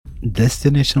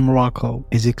Destination Morocco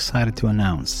is excited to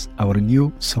announce our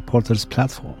new supporters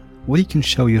platform where you can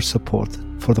show your support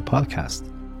for the podcast.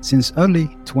 Since early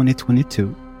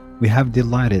 2022, we have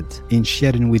delighted in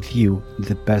sharing with you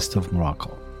the best of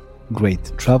Morocco.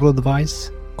 Great travel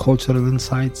advice, cultural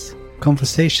insights,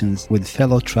 conversations with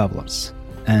fellow travelers,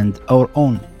 and our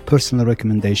own personal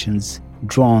recommendations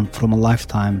drawn from a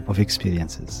lifetime of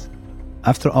experiences.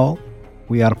 After all,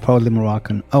 we are proudly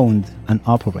Moroccan owned and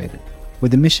operated,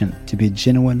 with a mission to be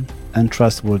genuine and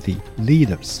trustworthy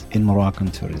leaders in Moroccan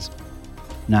tourism.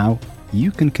 Now, you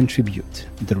can contribute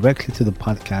directly to the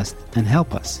podcast and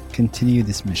help us continue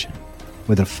this mission.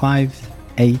 Whether $5,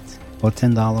 $8, or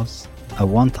 $10, a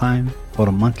one-time or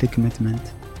a monthly commitment,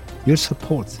 your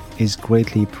support is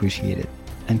greatly appreciated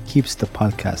and kees the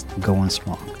podcast going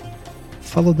strong.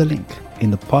 Follow the link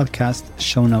in the podcast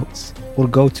show notes or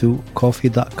go to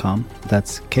ko-fi.com,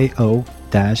 that's ko-fi.com,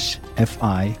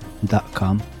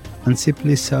 and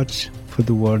simply search for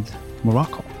the word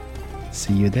Morocco.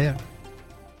 See you there.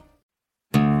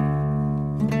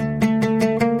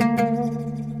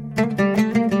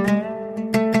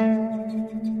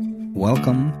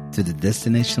 Welcome to the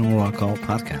Destination Morocco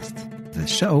podcast, the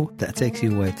show that takes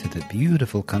you away to the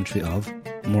beautiful country of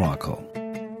Morocco.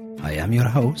 I am your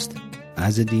host,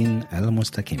 Azzedine El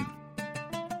Mustaqim.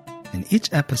 In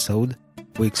each episode,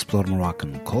 we explore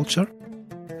Moroccan culture,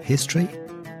 history,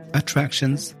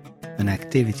 attractions, and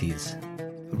activities.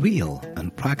 Real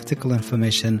and practical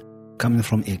information coming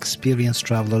from experienced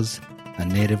travelers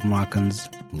and native Moroccans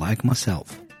like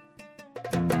myself.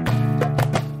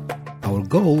 Our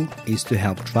goal is to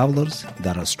help travelers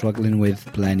that are struggling with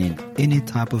planning any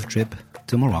type of trip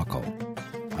to Morocco.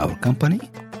 Our company,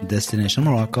 Destination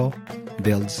Morocco,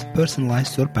 builds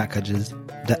personalized tour packages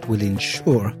that will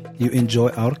ensure you enjoy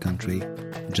our country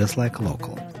just like a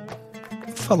local.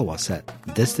 Follow us at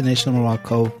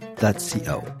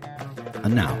destinationmorocco.co.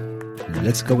 And now,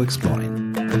 let's go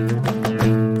exploring.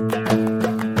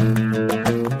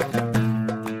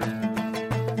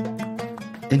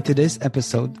 In today's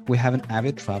episode, we have an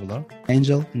avid traveler,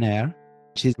 Angel Nair.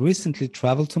 She's recently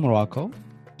traveled to Morocco.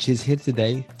 She's here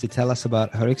today to tell us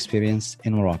about her experience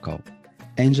in Morocco.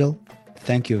 Angel,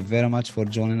 thank you very much for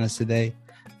joining us today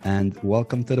and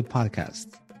welcome to the podcast.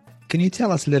 Can you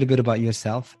tell us a little bit about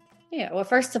yourself? Yeah, well,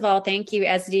 first of all, thank you,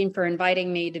 Azzedine, for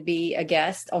inviting me to be a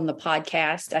guest on the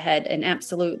podcast. I had an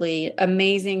absolutely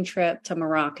amazing trip to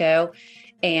Morocco,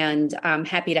 and I'm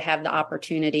happy to have the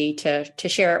opportunity to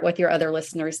share it with your other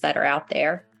listeners that are out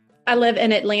there. I live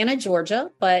in Atlanta, Georgia,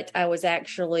 but I was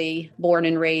actually born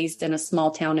and raised in a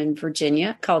small town in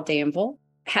Virginia called Danville.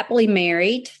 Happily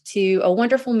married to a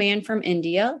wonderful man from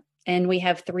India, and we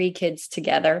have 3 kids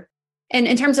together. And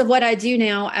in terms of what I do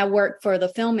now, I work for the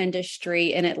film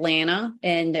industry in Atlanta.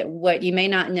 And what you may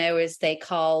not know is they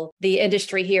call the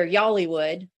industry here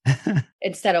Yollywood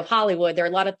instead of Hollywood. There are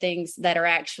a lot of things that are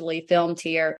actually filmed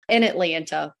here in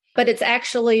Atlanta, but it's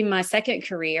actually my second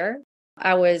career.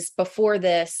 I was before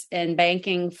this in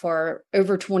banking for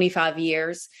over 25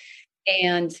 years.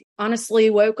 And honestly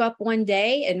woke up one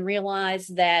day and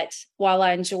realized that while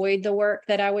I enjoyed the work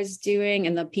that I was doing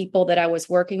and the people that I was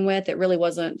working with, it really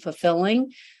wasn't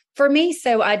fulfilling for me.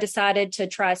 So I decided to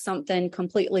try something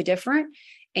completely different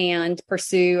and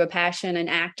pursue a passion in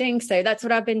acting. So that's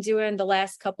what I've been doing the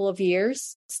last couple of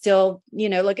years. Still,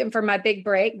 looking for my big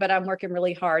break, but I'm working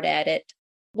really hard at it.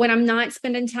 When I'm not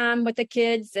spending time with the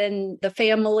kids and the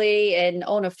family and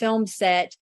on a film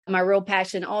set, my real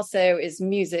passion also is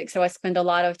music. So I spend a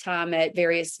lot of time at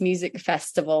various music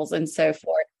festivals and so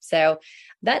forth. So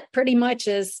that pretty much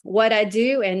is what I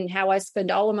do and how I spend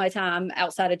all of my time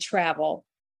outside of travel.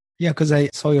 Yeah, because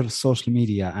I saw your social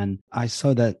media and I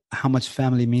saw that how much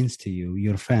family means to you,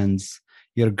 your friends,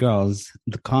 your girls,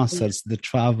 the concerts, the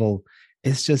travel.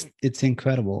 It's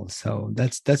incredible. So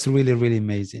that's really, really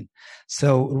amazing.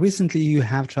 So recently you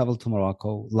have traveled to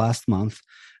Morocco last month.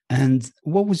 And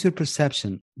what was your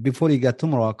perception before you got to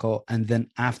Morocco and then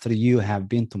after you have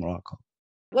been to Morocco?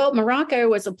 Well, Morocco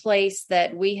was a place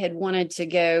that we had wanted to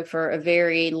go for a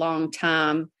very long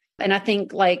time. And I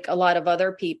think like a lot of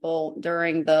other people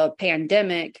during the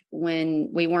pandemic, when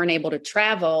we weren't able to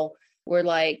travel, we're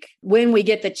like, when we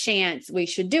get the chance, we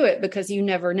should do it because you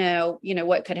never know,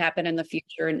 what could happen in the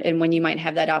future and when you might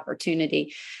have that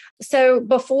opportunity. So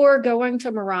before going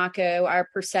to Morocco, our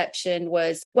perception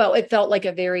was, it felt like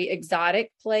a very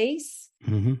exotic place,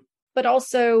 but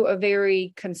also a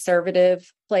very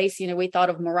conservative place. We thought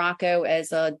of Morocco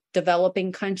as a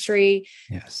developing country.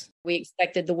 Yes. We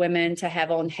expected the women to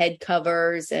have on head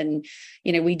covers and,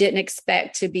 we didn't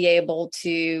expect to be able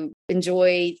to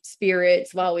enjoy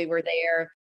spirits while we were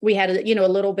there. we had a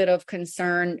little bit of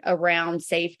concern around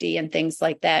safety and things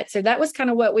like that. So that was kind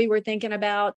of what we were thinking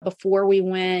about before we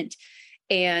went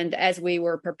and as we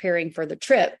were preparing for the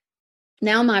trip.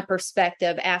 Now, my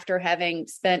perspective after having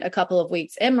spent a couple of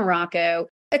weeks in Morocco,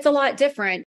 it's a lot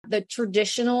different. The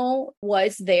traditional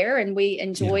was there and we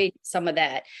enjoyed some of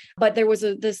that, but there was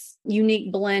this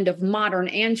unique blend of modern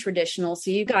and traditional. So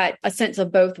you got a sense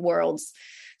of both worlds.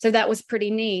 So that was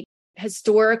pretty neat.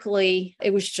 Historically,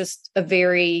 it was just a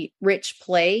very rich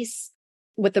place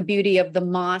with the beauty of the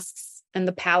mosques and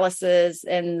the palaces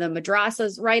and the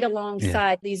madrasas right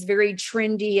alongside these very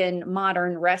trendy and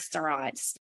modern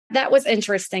restaurants. That was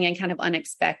interesting and kind of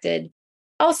unexpected.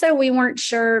 Also, we weren't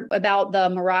sure about the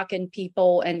Moroccan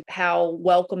people and how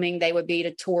welcoming they would be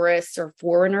to tourists or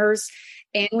foreigners.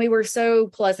 And we were so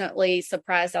pleasantly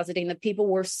surprised, Azadeen. The people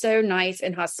were so nice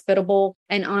and hospitable.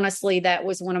 And honestly, that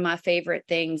was one of my favorite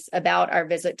things about our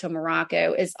visit to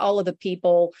Morocco is all of the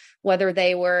people, whether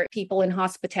they were people in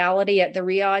hospitality at the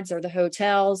riads or the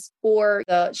hotels or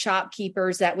the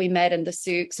shopkeepers that we met in the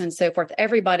souks and so forth.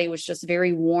 Everybody was just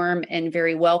very warm and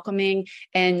very welcoming.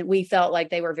 And we felt like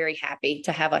they were very happy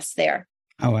to have us there.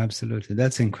 Oh, absolutely.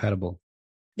 That's incredible.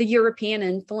 The European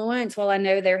influence, well, I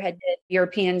know there had been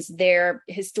Europeans there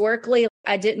historically.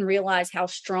 I didn't realize how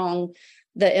strong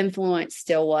the influence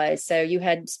still was. So you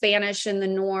had Spanish in the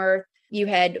north, you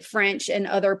had French in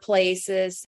other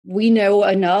places. We know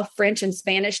enough French and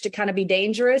Spanish to kind of be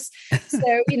dangerous.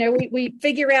 So, we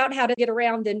figure out how to get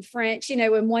around in French,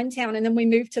 in one town, and then we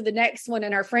move to the next one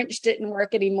and our French didn't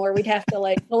work anymore. We'd have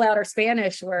to pull out our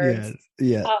Spanish words.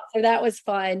 Yeah. So that was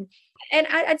fun. And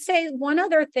I'd say one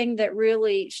other thing that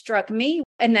really struck me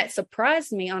and that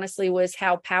surprised me, honestly, was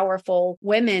how powerful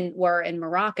women were in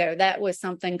Morocco. That was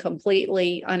something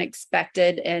completely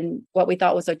unexpected in what we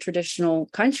thought was a traditional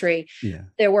country. Yeah.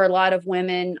 There were a lot of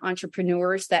women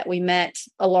entrepreneurs that we met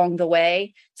along the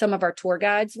way. Some of our tour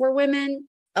guides were women.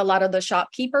 A lot of the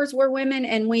shopkeepers were women,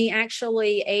 and we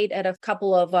actually ate at a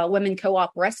couple of women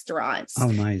co-op restaurants. Oh,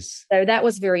 nice. So that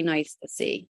was very nice to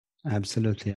see.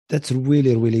 Absolutely. That's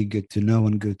really, really good to know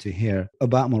and good to hear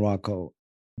about Morocco.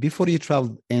 Before you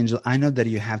travel, Angel, I know that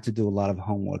you have to do a lot of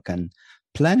homework and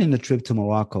planning a trip to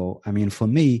Morocco. I mean, for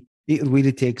me, it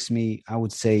really takes me, I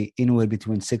would say, anywhere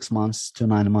between 6 months to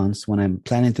 9 months when I'm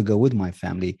planning to go with my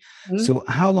family. Mm-hmm. So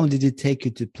how long did it take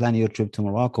you to plan your trip to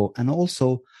Morocco? And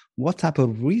also, what type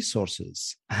of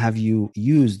resources have you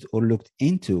used or looked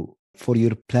into for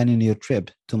your planning your trip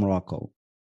to Morocco?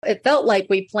 It felt like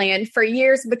we planned for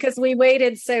years because we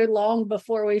waited so long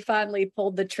before we finally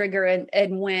pulled the trigger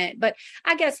and went. But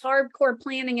I guess hardcore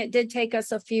planning, it did take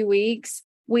us a few weeks.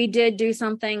 We did do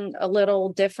something a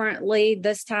little differently.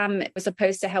 This time, as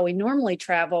opposed to how we normally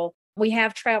travel. We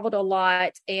have traveled a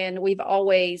lot and we've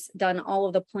always done all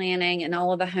of the planning and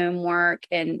all of the homework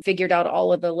and figured out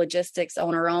all of the logistics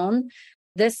on our own.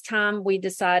 This time we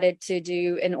decided to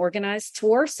do an organized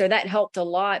tour. So that helped a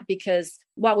lot because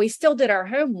while we still did our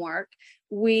homework,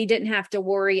 we didn't have to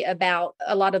worry about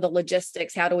a lot of the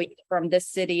logistics. How do we get from this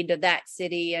city to that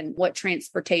city and what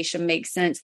transportation makes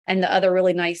sense? And the other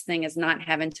really nice thing is not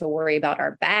having to worry about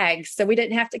our bags. So we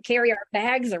didn't have to carry our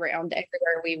bags around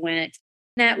everywhere we went.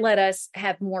 That let us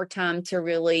have more time to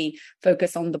really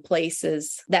focus on the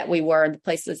places that we were and the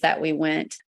places that we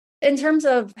went. In terms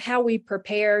of how we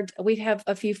prepared, we have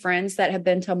a few friends that have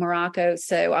been to Morocco.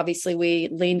 So obviously we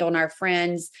leaned on our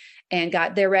friends and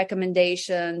got their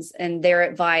recommendations and their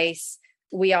advice.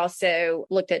 We also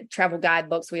looked at travel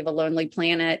guidebooks. We have a Lonely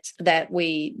Planet that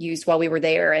we used while we were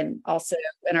there and also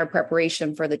in our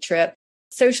preparation for the trip.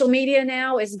 Social media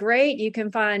now is great. You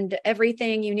can find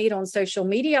everything you need on social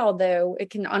media, although it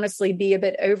can honestly be a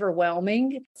bit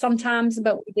overwhelming sometimes.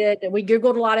 But we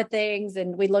Googled a lot of things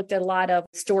and we looked at a lot of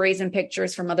stories and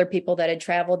pictures from other people that had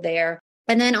traveled there.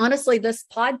 And then honestly, this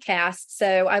podcast.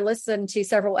 So I listened to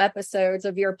several episodes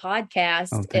of your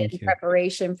podcast in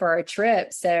preparation for our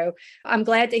trip. So I'm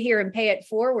glad to hear and pay it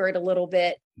forward a little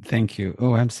bit. Thank you.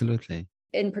 Oh, absolutely.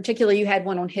 In particular, you had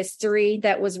one on history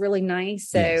that was really nice.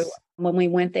 So when we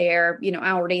went there,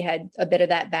 I already had a bit of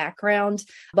that background,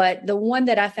 but the one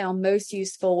that I found most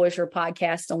useful was your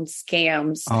podcast on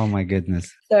scams. Oh my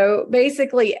goodness. So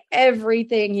basically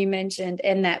everything you mentioned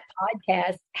in that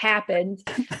podcast happened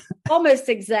almost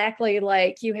exactly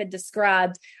like you had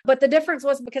described. But the difference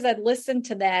was because I'd listened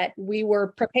to that, we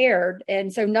were prepared.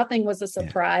 And so nothing was a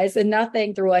surprise and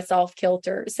nothing threw us off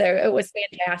kilter. So it was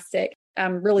fantastic.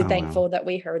 I'm really thankful that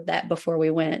we heard that before we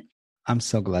went. I'm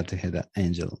so glad to hear that,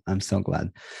 Angel. I'm so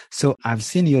glad. So I've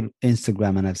seen your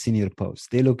Instagram and I've seen your posts.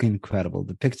 They look incredible.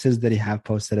 The pictures that you have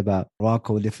posted about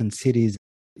Morocco, different cities.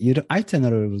 Your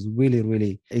itinerary was really,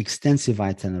 really extensive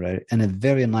itinerary and a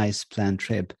very nice planned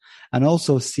trip. And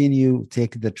also seeing you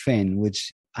take the train,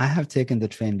 which I have taken the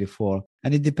train before,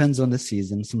 and it depends on the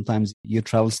season. Sometimes you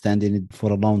travel standing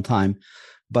for a long time,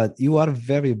 but you are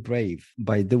very brave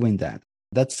by doing that.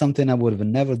 That's something I would have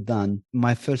never done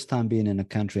my first time being in a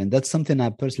country. And that's something I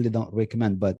personally don't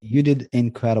recommend, but you did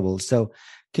incredible. So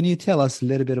can you tell us a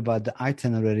little bit about the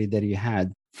itinerary that you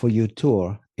had for your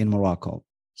tour in Morocco?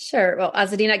 Sure. Well,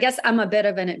 Azadine, I guess I'm a bit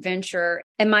of an adventurer,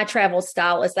 and my travel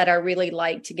style is that I really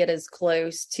like to get as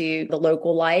close to the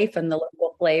local life and the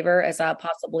local flavor as I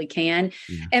possibly can.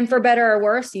 Yeah. And for better or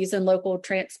worse, using local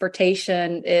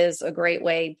transportation is a great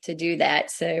way to do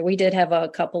that. So we did have a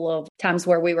couple of times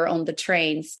where we were on the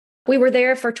trains. We were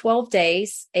there for 12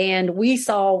 days and we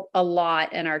saw a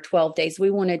lot in our 12 days.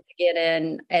 We wanted to get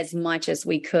in as much as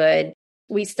we could.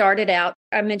 We started out,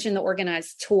 I mentioned the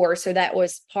organized tour, so that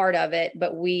was part of it,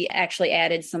 but we actually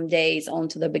added some days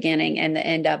onto the beginning and the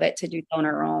end of it to do on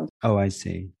our own. Oh, I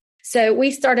see. So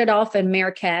we started off in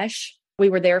Marrakesh. We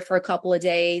were there for a couple of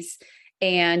days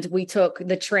and we took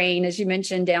the train, as you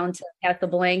mentioned, down to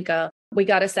Casablanca. We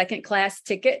got a second class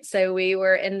ticket. So we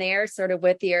were in there sort of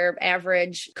with your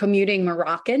average commuting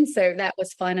Moroccan. So that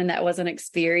was fun and that was an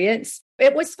experience.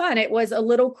 It was fun. It was a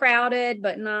little crowded,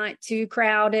 but not too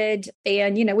crowded.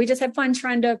 And, you know, we just had fun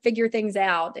trying to figure things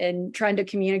out and trying to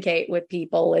communicate with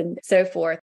people and so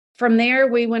forth. From there,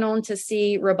 we went on to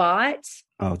see Rabat.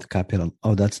 Oh, the capital.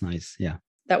 Oh, that's nice. Yeah.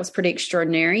 That was pretty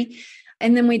extraordinary.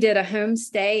 And then we did a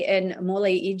homestay in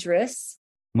Moulay Idris.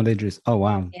 Moulay Idris. Oh,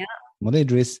 wow. Yeah. Moulay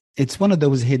Idris, it's one of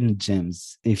those hidden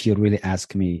gems, if you really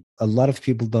ask me. A lot of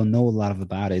people don't know a lot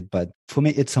about it, but for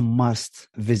me, it's a must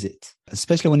visit,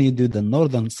 especially when you do the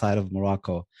northern side of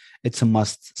Morocco. It's a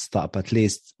must stop, at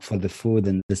least for the food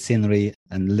and the scenery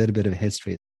and a little bit of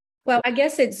history. Well, I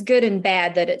guess it's good and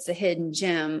bad that it's a hidden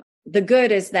gem. The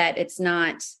good is that it's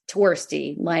not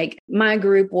touristy. Like my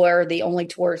group were the only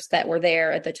tourists that were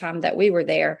there at the time that we were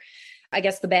there. I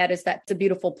guess the bad is that it's a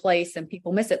beautiful place and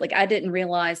people miss it. Like I didn't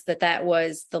realize that that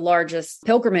was the largest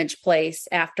pilgrimage place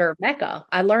after Mecca.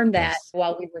 I learned that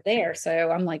while we were there.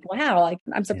 So I'm like, wow, like,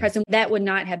 I'm surprised that would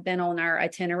not have been on our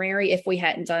itinerary if we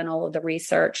hadn't done all of the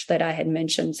research that I had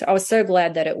mentioned. So I was so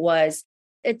glad that it was.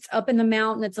 It's up in the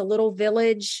mountain. It's a little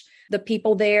village. The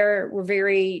people there were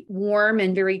very warm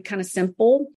and very kind of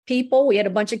simple people. We had a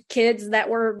bunch of kids that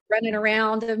were running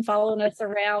around and following us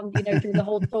around, you know, through the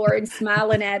whole tour and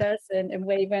smiling at us and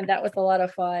waving. That was a lot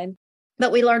of fun.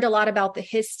 But we learned a lot about the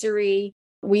history.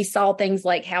 We saw things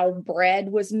like how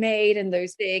bread was made in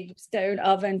those big stone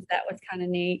ovens. That was kind of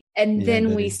neat. And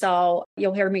then we saw,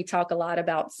 you'll hear me talk a lot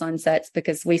about sunsets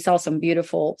because we saw some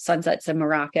beautiful sunsets in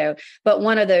Morocco. But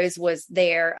one of those was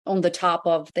there on the top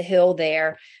of the hill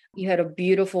there. You had a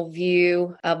beautiful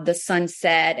view of the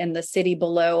sunset and the city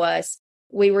below us.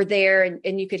 We were there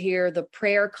and you could hear the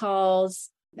prayer calls.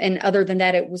 And other than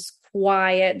that, it was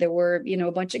quiet. There were, you know,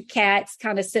 a bunch of cats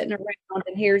kind of sitting around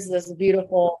and here's this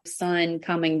beautiful sun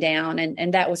coming down.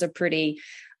 And that was a pretty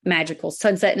magical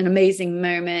sunset and an amazing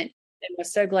moment. And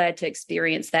was so glad to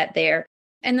experience that there.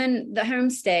 And then the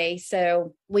homestay.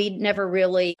 So we'd never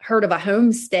really heard of a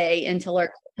homestay until our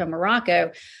trip to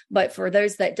Morocco. But for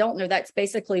those that don't know, that's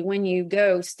basically when you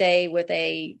go stay with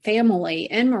a family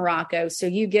in Morocco. So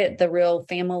you get the real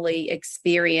family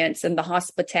experience and the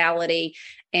hospitality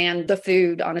and the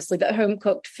food. Honestly, the home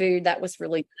cooked food, that was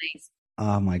really nice.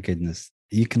 Oh my goodness.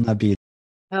 You cannot beat it.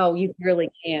 Oh, you really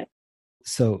can't.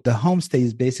 So the homestay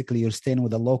is basically you're staying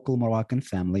with a local Moroccan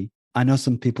family. I know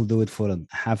some people do it for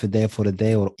half a day, for a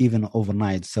day, or even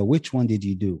overnight. So which one did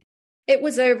you do? It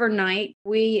was overnight.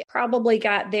 We probably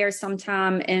got there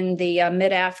sometime in the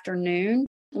mid-afternoon.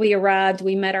 We arrived,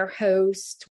 we met our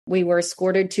host. We were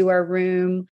escorted to our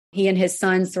room. He and his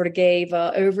son sort of gave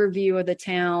an overview of the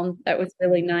town. That was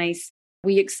really nice.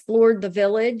 We explored the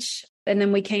village and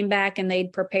then we came back and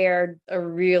they'd prepared a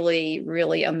really,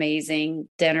 really amazing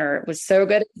dinner. It was so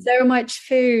good. So much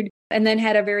food. And then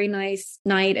had a very nice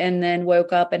night and then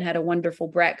woke up and had a wonderful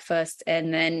breakfast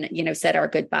and then, you know, said our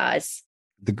goodbyes.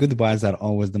 The goodbyes are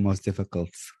always the most difficult.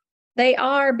 They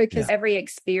are because every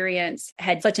experience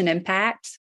had such an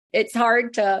impact. It's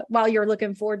hard to, while you're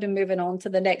looking forward to moving on to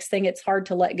the next thing, it's hard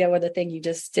to let go of the thing you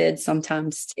just did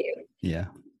sometimes too. Yeah.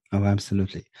 Oh,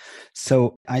 absolutely.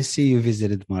 So I see you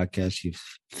visited Marrakesh,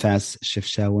 Fes,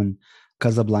 Chefchaouen,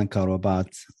 Casablanca,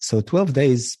 Rabat. So 12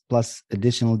 days plus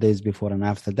additional days before and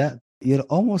after that. You're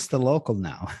almost a local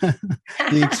now.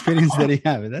 The experience that you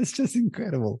have, that's just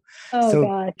incredible. Oh, so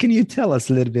God. Can you tell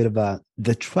us a little bit about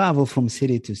the travel from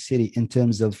city to city in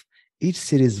terms of each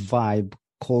city's vibe,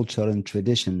 culture, and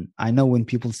tradition? I know when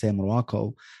people say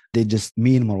Morocco, they just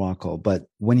mean Morocco. But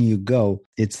when you go,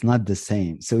 it's not the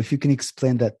same. So if you can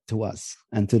explain that to us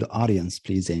and to the audience,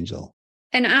 please, Angel.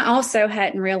 And I also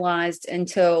hadn't realized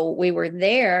until we were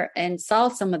there and saw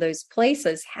some of those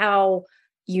places how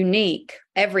unique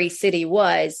every city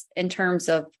was in terms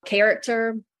of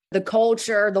character, the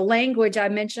culture, the language I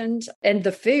mentioned, and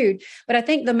the food. But I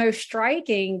think the most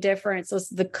striking difference was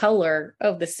the color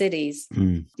of the cities.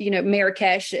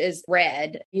 Marrakesh is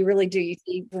red. You really do. You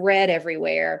see red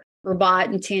everywhere. Rabat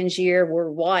and Tangier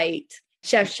were white.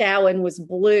 Chefchaouen was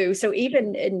blue. So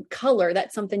even in color,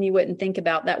 that's something you wouldn't think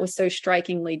about. That was so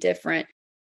strikingly different.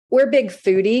 We're big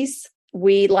foodies.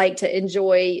 We like to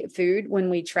enjoy food when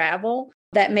we travel.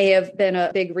 That may have been a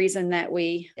big reason that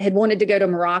we had wanted to go to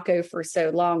Morocco for so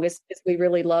long, is because we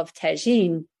really love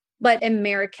tagine. But in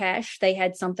Marrakesh, they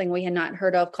had something we had not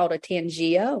heard of called a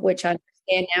tangia, which I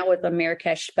understand now is a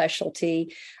Marrakesh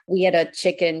specialty. We had a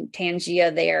chicken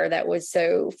tangia there that was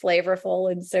so flavorful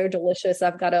and so delicious.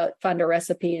 I've got to find a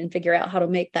recipe and figure out how to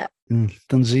make that.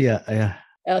 Tangia, yeah.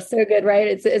 So good, right?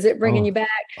 Is it bringing you back?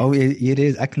 Oh, it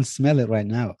is. I can smell it right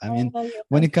now. I mean,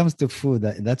 when it comes to food,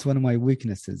 that's one of my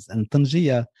weaknesses. And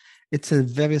tangia, it's a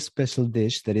very special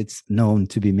dish that it's known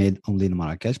to be made only in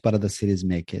Marrakesh, but other cities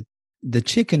make it. The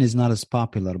chicken is not as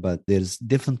popular, but there's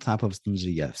different type of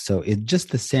tangia. So it's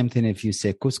just the same thing. If you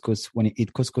say couscous, when you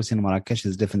eat couscous in Marrakesh,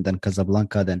 is different than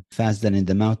Casablanca, than Fez, than in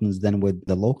the mountains, than with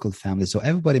the local family. So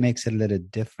everybody makes it a little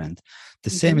different. The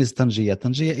same is tangia.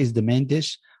 Tangia is the main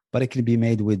dish, but it can be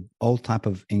made with all type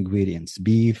of ingredients,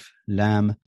 beef,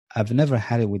 lamb. I've never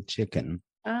had it with chicken.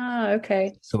 Ah,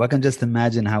 okay. So I can just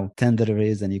imagine how tender it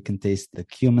is, and you can taste the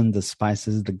cumin, the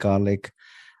spices, the garlic.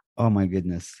 Oh my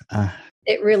goodness.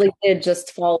 It really did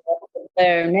just fall off the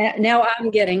bone. Now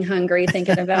I'm getting hungry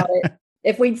thinking about it.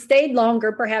 If we'd stayed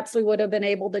longer, perhaps we would have been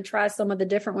able to try some of the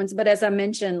different ones. But as I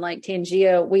mentioned, like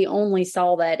Tangier, we only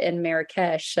saw that in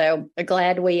Marrakesh. So I'm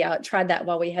glad we tried that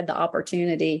while we had the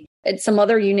opportunity. And some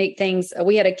other unique things.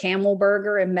 We had a camel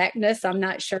burger in Meknes. I'm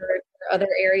not sure if there are other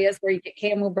areas where you get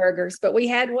camel burgers, but we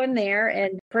had one there.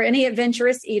 And for any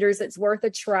adventurous eaters, it's worth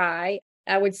a try.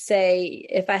 I would say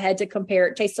if I had to compare,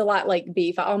 it tastes a lot like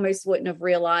beef. I almost wouldn't have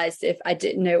realized if I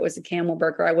didn't know it was a camel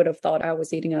burger. I would have thought I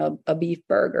was eating a beef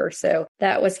burger. So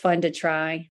that was fun to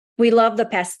try. We love the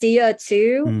pastilla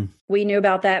too. We knew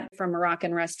about that from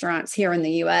Moroccan restaurants here in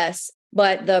the U.S.,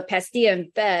 but the pastilla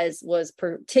in Fez was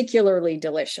particularly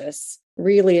delicious.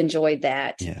 Really enjoyed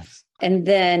that. Yes. And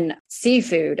then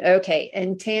seafood. Okay.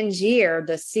 In Tangier,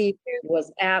 the seafood was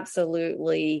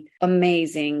absolutely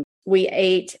amazing. We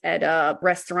ate at a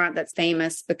restaurant that's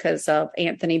famous because of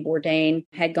Anthony Bourdain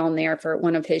had gone there for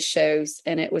one of his shows,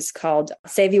 and it was called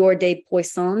Savior des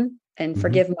Poissons. And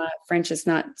forgive my French is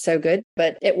not so good,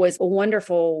 but it was a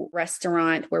wonderful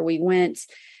restaurant where we went,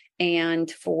 and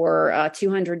for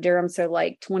 200 dirhams, so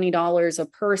like $20 a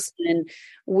person,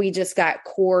 we just got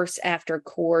course after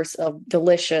course of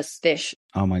delicious fish.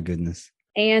 Oh my goodness.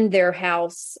 And their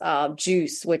house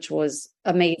juice, which was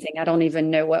amazing. I don't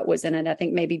even know what was in it. I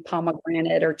think maybe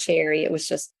pomegranate or cherry. It was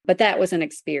just, but that was an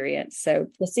experience. So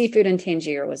the seafood in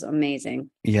Tangier was amazing.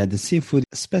 Yeah, the seafood,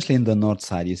 especially in the north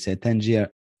side. You said Tangier.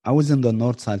 I was in the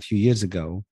north side a few years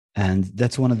ago, and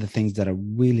that's one of the things that I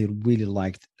really, really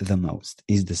liked the most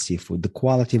is the seafood, the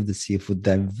quality of the seafood,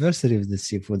 the diversity of the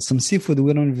seafood. Some seafood,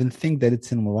 we don't even think that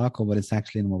it's in Morocco, but it's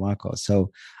actually in Morocco.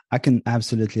 So I can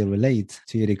absolutely relate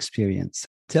to your experience.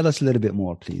 Tell us a little bit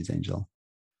more, please, Angel.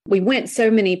 We went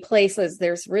so many places.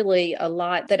 There's really a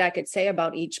lot that I could say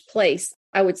about each place.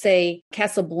 I would say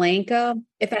Casablanca,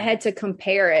 if I had to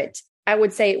compare it, I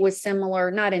would say it was similar,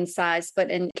 not in size,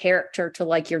 but in character to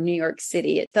like your New York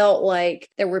City. It felt like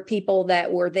there were people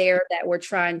that were there that were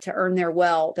trying to earn their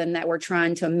wealth and that were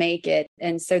trying to make it.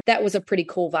 And so that was a pretty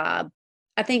cool vibe.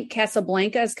 I think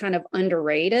Casablanca is kind of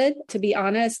underrated, to be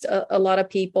honest. A lot of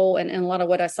people and a lot of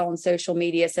what I saw on social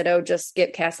media said, oh, just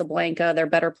skip Casablanca. There are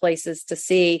better places to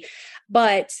see.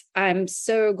 But I'm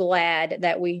so glad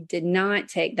that we did not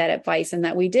take that advice and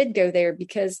that we did go there,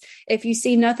 because if you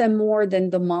see nothing more than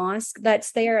the mosque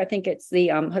that's there, I think it's the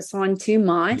Hassan II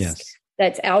Mosque. Yes.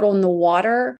 That's out on the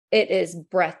water. It is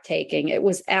breathtaking. It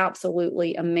was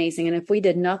absolutely amazing. And if we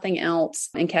did nothing else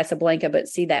in Casablanca but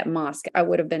see that mosque, I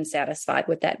would have been satisfied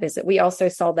with that visit. We also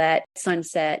saw that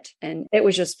sunset, and it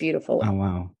was just beautiful. Oh,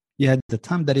 wow. Yeah, the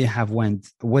time that you have went,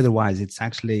 weather-wise, it's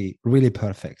actually really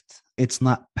perfect. It's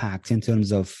not packed in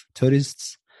terms of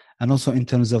tourists and also in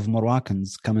terms of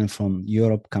Moroccans coming from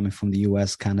Europe, coming from the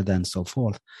US, Canada, and so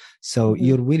forth. So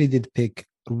you really did pick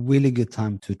a really good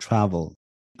time to travel.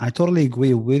 I totally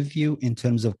agree with you in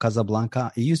terms of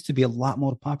Casablanca. It used to be a lot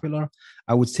more popular,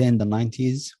 I would say, in the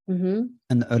 90s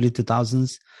and early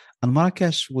 2000s. And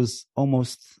Marrakesh was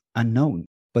almost unknown.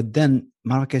 But then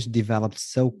Marrakesh developed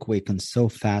so quick and so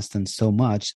fast and so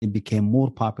much, it became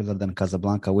more popular than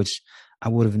Casablanca, which I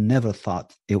would have never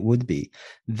thought it would be.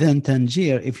 Then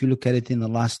Tangier, if you look at it in the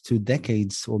last 2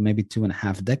 decades or maybe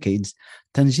 2.5 decades,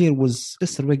 Tangier was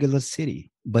just a regular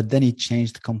city. But then it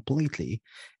changed completely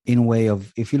in way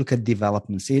of, if you look at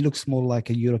developments, it looks more like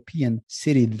a European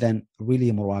city than really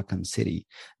a Moroccan city.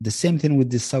 The same thing with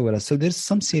the Essaouira. So there's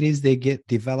some cities, they get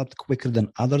developed quicker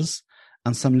than others.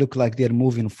 And some look like they're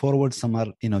moving forward. Some are,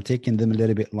 taking them a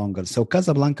little bit longer. So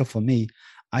Casablanca, for me,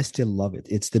 I still love it.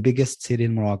 It's the biggest city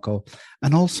in Morocco.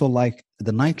 And also like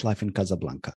the nightlife in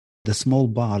Casablanca, the small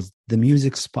bars, the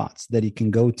music spots that you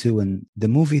can go to and the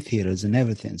movie theaters and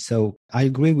everything. So I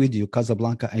agree with you.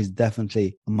 Casablanca is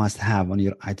definitely a must have on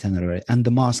your itinerary. And the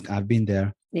mosque, I've been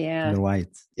there. Yeah. You're right.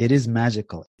 It is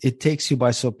magical. It takes you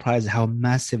by surprise how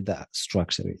massive that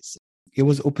structure is. It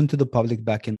was open to the public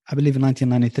back in, I believe,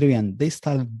 1993, and they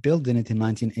started building it in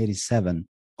 1987.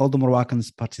 All the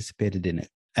Moroccans participated in it.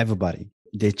 Everybody,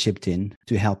 they chipped in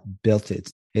to help build it.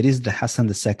 It is the Hassan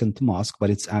II mosque, but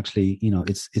it's actually,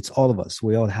 it's all of us.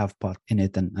 We all have part in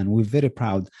it, and we're very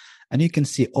proud. And you can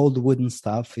see all the wooden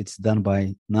stuff. It's done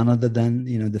by none other than,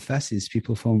 the Fassis,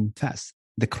 people from Fas.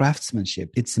 The craftsmanship,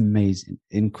 it's amazing,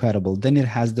 incredible. Then it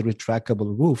has the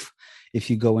retractable roof. If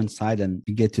you go inside and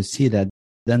you get to see that,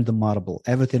 then the marble,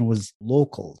 everything was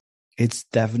local. It's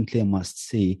definitely a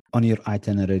must-see on your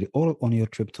itinerary or on your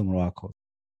trip to Morocco.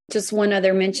 Just one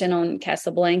other mention on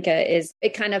Casablanca is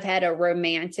it kind of had a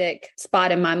romantic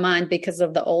spot in my mind because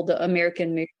of the old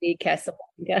American movie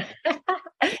Casablanca.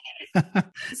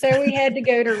 So we had to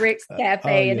go to Rick's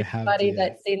Cafe, and anybody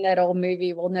that's seen that old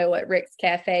movie will know what Rick's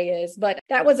Cafe is. But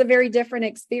that was a very different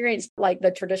experience, like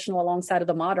the traditional alongside of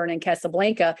the modern in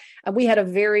Casablanca. We had a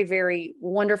very, very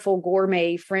wonderful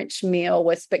gourmet French meal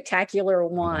with spectacular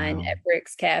wine at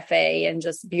Rick's Cafe and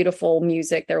just beautiful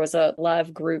music. There was a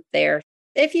live group there.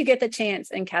 If you get the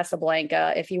chance in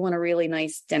Casablanca, if you want a really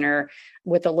nice dinner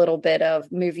with a little bit of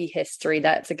movie history,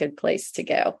 that's a good place to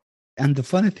go. And the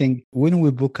funny thing, when we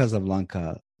book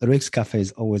Casablanca, Rick's Cafe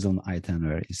is always on the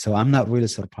itinerary. So I'm not really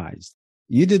surprised.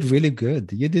 You did really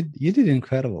good. You did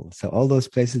incredible. So all those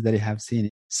places that you have seen.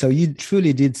 So you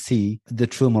truly did see the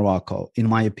true Morocco, in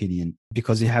my opinion,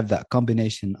 because you have that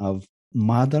combination of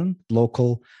modern,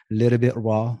 local, a little bit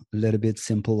raw, a little bit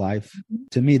simple life. Mm-hmm.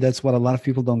 To me, that's what a lot of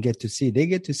people don't get to see. They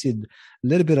get to see a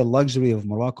little bit of luxury of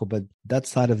Morocco, but that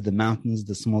side of the mountains,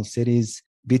 the small cities,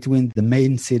 between the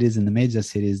main cities and the major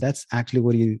cities, that's actually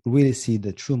where you really see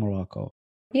the true Morocco.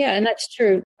 Yeah, and that's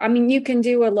true. I mean, you can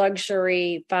do a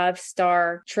luxury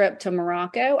 5-star trip to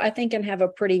Morocco, I think, and have a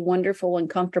pretty wonderful and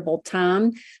comfortable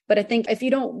time. But I think if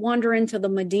you don't wander into the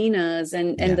Medinas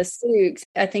and the souks,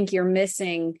 I think you're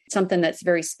missing something that's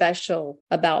very special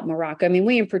about Morocco. I mean,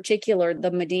 we in particular,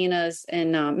 the Medinas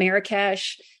in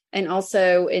Marrakesh, and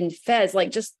also in Fez,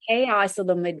 like just chaos of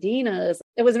the Medinas.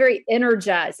 It was very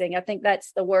energizing. I think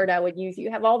that's the word I would use. You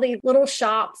have all these little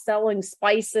shops selling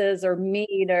spices or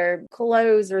meat or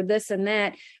clothes or this and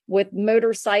that, with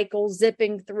motorcycles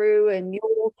zipping through and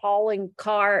mules hauling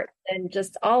carts and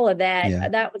just all of that. Yeah.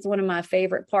 That was one of my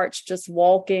favorite parts, just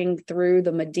walking through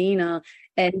the Medina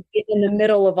and in the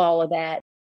middle of all of that.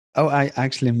 Oh, I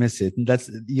actually miss it.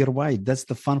 You're right. That's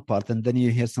the fun part. And then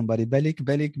you hear somebody,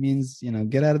 Belik means,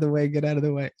 get out of the way, get out of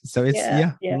the way. So it's,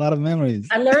 a lot of memories.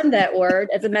 I learned that word.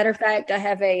 As a matter of fact, I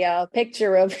have a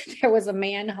picture of, there was a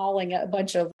man hauling a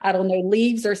bunch of,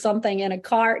 leaves or something in a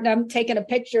cart. And I'm taking a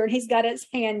picture and he's got his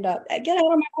hand up. Get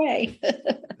out of my way.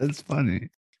 That's funny.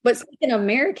 But speaking of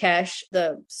Marrakesh,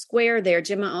 the square there,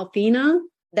 Jema Al Fina,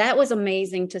 that was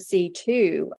amazing to see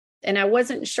too. And I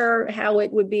wasn't sure how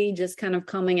it would be just kind of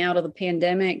coming out of the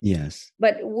pandemic. Yes.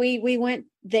 But we went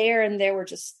there and there were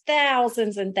just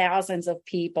thousands and thousands of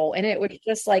people. And it was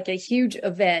just like a huge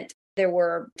event. There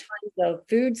were tons of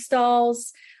food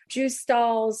stalls, juice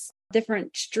stalls,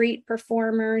 different street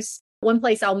performers. One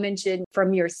place I'll mention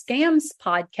from your Scams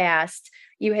podcast,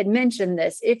 you had mentioned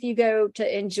this. If you go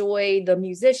to enjoy the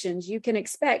musicians, you can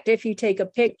expect if you take a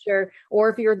picture or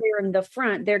if you're there in the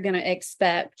front, they're going to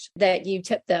expect that you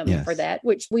tip them for that,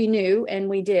 which we knew and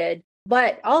we did.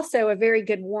 But also a very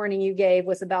good warning you gave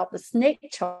was about the snake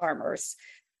charmers.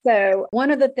 So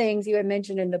one of the things you had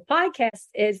mentioned in the podcast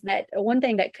is that one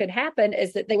thing that could happen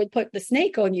is that they would put the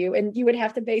snake on you and you would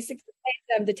have to basically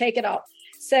pay them to take it off.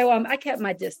 So I kept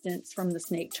my distance from the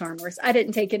snake charmers. I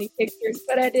didn't take any pictures,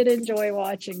 but I did enjoy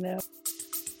watching them.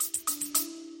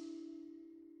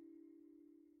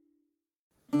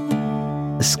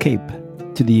 Escape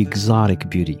to the exotic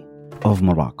beauty of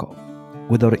Morocco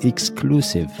with our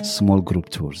exclusive small group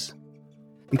tours.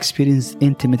 Experience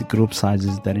intimate group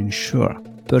sizes that ensure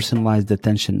personalized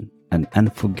attention and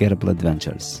unforgettable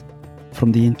adventures.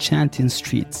 From the enchanting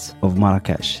streets of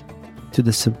Marrakesh to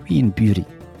the serene beauty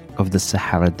of the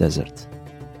Sahara Desert.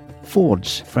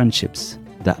 Forge friendships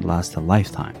that last a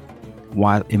lifetime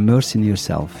while immersing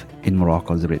yourself in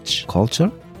Morocco's rich culture,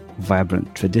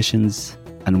 vibrant traditions,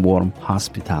 and warm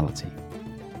hospitality.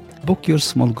 Book your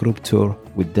small group tour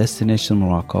with Destination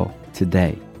Morocco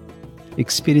today.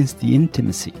 Experience the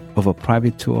intimacy of a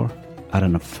private tour at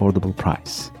an affordable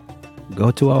price.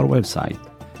 Go to our website,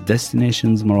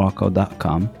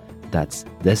 destinationsmorocco.com. That's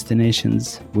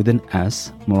destinations with an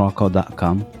S,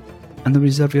 morocco.com, and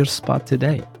reserve your spot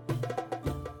today.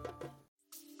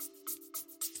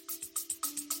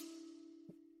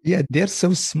 Yeah, they're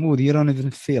so smooth, you don't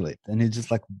even feel it. And it's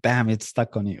just like, bam, it's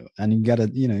stuck on you. And you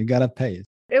gotta pay it.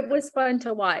 It was fun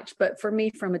to watch, but for me,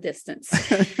 from a distance.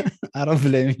 I don't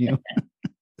blame you.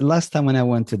 Last time when I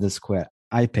went to the square,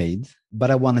 I paid,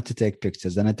 but I wanted to take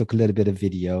pictures and I took a little bit of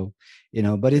video,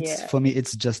 but for me,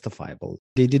 it's justifiable.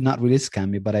 They did not really scam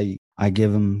me, but I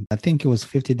gave them, I think it was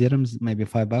 50 dirhams, maybe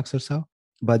 $5 or so,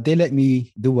 but they let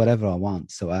me do whatever I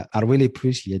want. So I really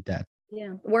appreciate that.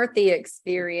 Yeah, worth the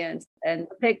experience and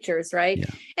the pictures, right? Yeah.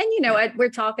 And, we're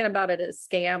talking about it as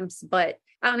scams, but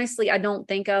honestly, I don't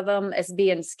think of them as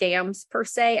being scams per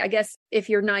se. I guess if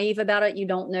you're naive about it, you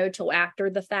don't know till after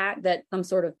the fact that some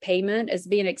sort of payment is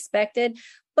being expected.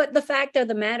 But the fact of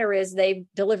the matter is they've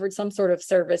delivered some sort of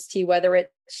service to you, whether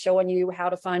it's showing you how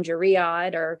to find your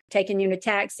riad or taking you in a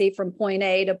taxi from point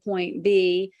A to point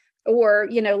B, or,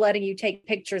 letting you take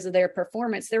pictures of their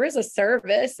performance. There is a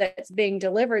service that's being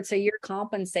delivered. So you're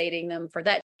compensating them for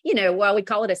that. While we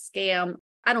call it a scam,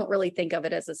 I don't really think of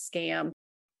it as a scam.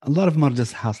 A lot of them are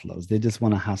just hustlers. They just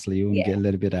want to hustle you and get a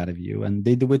little bit out of you. And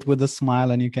they do it with a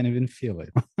smile and you can't even feel it.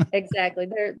 Exactly.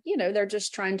 They're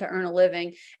just trying to earn a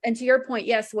living. And to your point,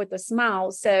 yes, with a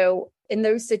smile. So in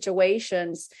those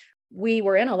situations, we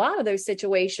were in a lot of those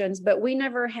situations, but we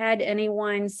never had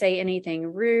anyone say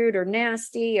anything rude or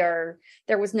nasty, or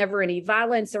there was never any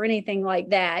violence or anything like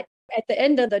that. At the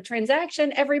end of the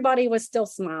transaction, everybody was still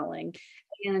smiling.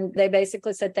 And they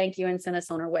basically said thank you and sent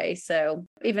us on our way. So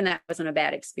even that wasn't a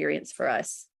bad experience for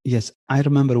us. Yes. I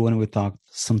remember when we talked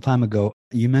some time ago,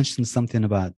 you mentioned something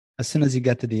about as soon as you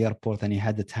got to the airport and you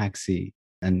had the taxi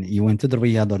and you went to the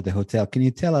Riyadh or the hotel. Can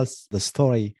you tell us the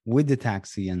story with the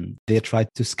taxi and they tried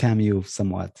to scam you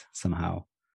somehow?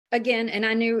 Again, and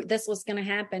I knew this was going to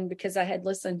happen because I had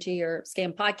listened to your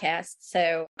scam podcast.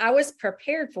 So I was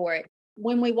prepared for it.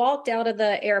 When we walked out of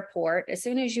the airport, as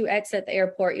soon as you exit the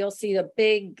airport, you'll see the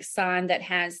big sign that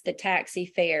has the taxi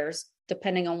fares,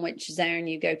 depending on which zone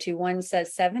you go to. One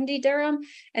says 70 dirham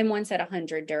and one said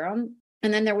 100 dirham.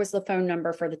 And then there was the phone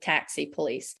number for the taxi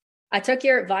police. I took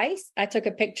your advice. I took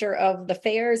a picture of the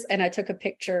fares and I took a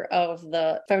picture of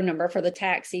the phone number for the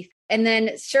taxi. And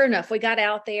then sure enough, we got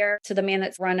out there to the man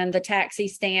that's running the taxi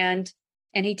stand.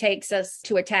 And he takes us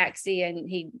to a taxi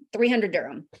and 300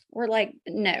 dirham. We're like,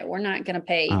 no, we're not going to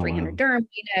pay 300 dirham.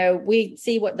 We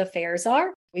see what the fares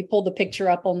are. We pulled the picture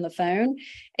up on the phone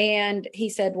and he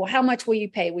said, well, how much will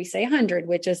you pay? We say 100,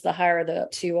 which is the higher of the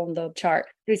two on the chart.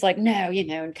 He's like, no,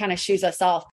 and kind of shoos us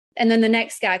off. And then the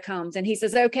next guy comes and he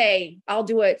says, okay, I'll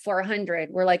do it for 100.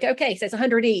 We're like, okay, he says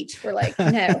 100 each. We're like,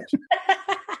 no.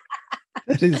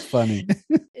 That is funny.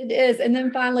 It is. And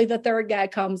then finally the third guy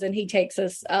comes and he takes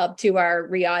us up to our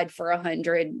riad for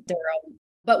 100 dirham.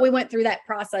 But we went through that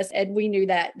process and we knew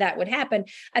that that would happen.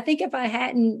 I think if I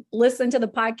hadn't listened to the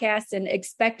podcast and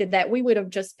expected that, we would have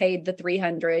just paid the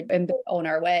 300 and been on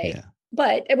our way. Yeah.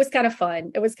 But it was kind of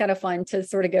fun. It was kind of fun to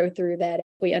sort of go through that.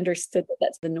 We understood that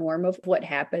that's the norm of what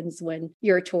happens when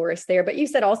you're a tourist there. But you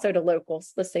said also to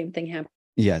locals, the same thing happened.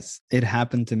 Yes, it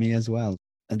happened to me as well.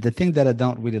 The thing that I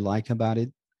don't really like about it,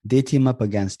 they team up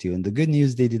against you. And the good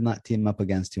news, they did not team up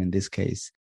against you in this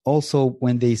case. Also,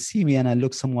 when they see me and I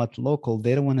look somewhat local,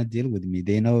 they don't want to deal with me.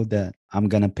 They know that I'm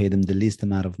going to pay them the least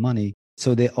amount of money.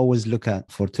 So they always look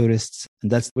for tourists.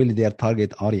 And that's really their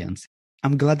target audience.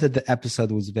 I'm glad that the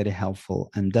episode was very helpful.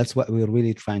 And that's what we're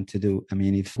really trying to do. I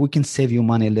mean, if we can save you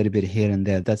money a little bit here and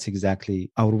there, that's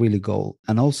exactly our really goal.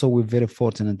 And also, we're very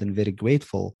fortunate and very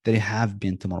grateful that you have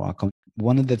been to Morocco.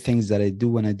 One of the things that I do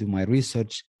when I do my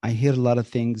research, I hear a lot of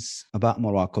things about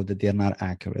Morocco that they're not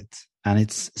accurate. And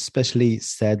it's especially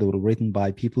said or written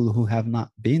by people who have not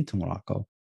been to Morocco.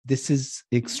 This is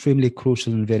extremely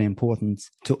crucial and very important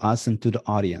to us and to the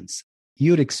audience.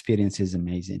 Your experience is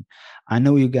amazing. I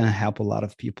know you're going to help a lot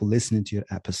of people listening to your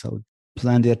episode.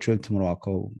 Plan their trip to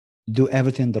Morocco. Do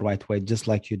everything the right way, just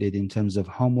like you did in terms of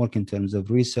homework, in terms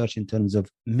of research, in terms of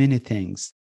many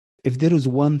things. If there was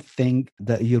one thing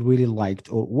that you really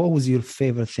liked, or what was your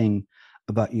favorite thing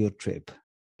about your trip?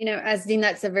 Asdeen,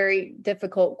 that's a very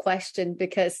difficult question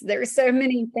because there's so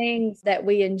many things that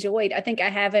we enjoyed. I think I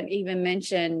haven't even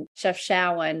mentioned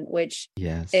Chefchaouen, which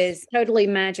Yes. is totally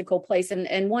magical place.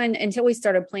 And one, until we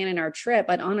started planning our trip,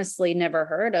 I'd honestly never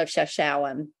heard of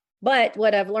Chefchaouen. But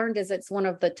what I've learned is it's one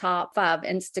of the top 5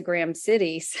 Instagram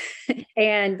cities.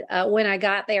 And when I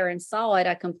got there and saw it,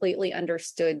 I completely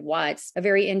understood why. It's a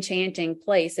very enchanting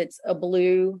place. It's a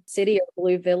blue city, a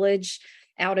blue village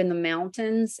out in the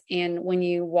mountains. And when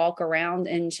you walk around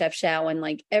in Chefchaouen,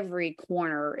 like every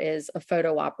corner is a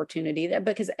photo opportunity there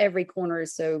because every corner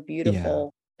is so Yeah.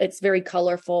 beautiful. It's very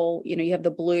colorful. You have the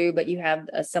blue, but you have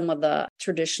some of the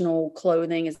traditional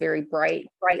clothing is very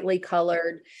brightly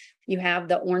colored. You have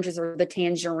the oranges or the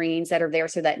tangerines that are there.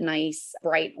 So that nice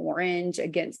bright orange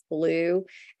against blue,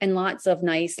 and lots of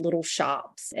nice little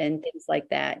shops and things like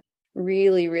that.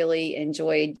 Really, really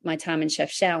enjoyed my time in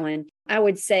Chefchaouen. I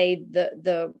would say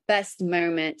the best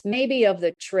moment, maybe of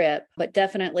the trip, but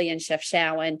definitely in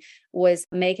Chefchaouen, was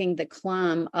making the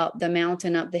climb up the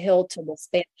mountain, up the hill to the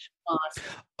Spanish Mosque.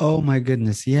 Oh my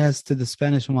goodness. Yes, to the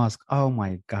Spanish mosque. Oh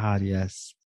my God,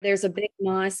 yes. There's a big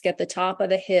mosque at the top of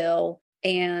the hill,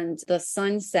 and the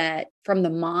sunset from the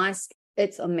mosque,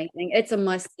 it's amazing. It's a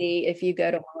must see if you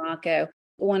go to Morocco.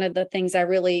 One of the things I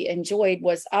really enjoyed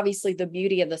was obviously the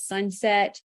beauty of the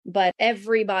sunset, but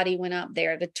everybody went up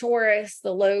there, the tourists,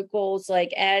 the locals,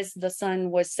 like as the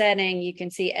sun was setting, you can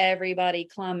see everybody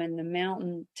climbing the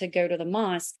mountain to go to the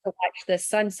mosque to watch the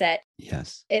sunset.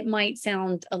 Yes. It might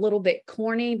sound a little bit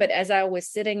corny, but as I was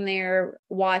sitting there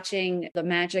watching the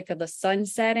magic of the sun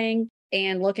setting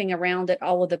and looking around at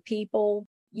all of the people,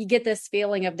 you get this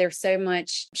feeling of there's so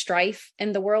much strife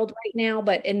in the world right now.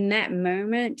 But in that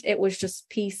moment, it was just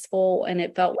peaceful and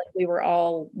it felt like we were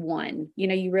all one.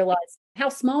 You realize how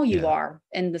small you Yeah. are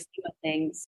in the scheme of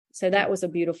things. So that was a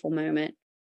beautiful moment.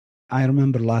 I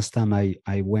remember last time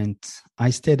I went, I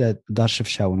stayed at Dar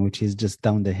Chefchaouen, which is just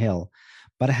down the hill,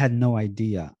 but I had no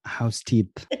idea how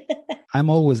steep. I'm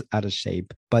always out of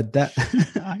shape, but that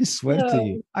I swear to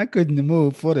you, I couldn't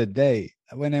move for a day.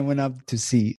 When I went up to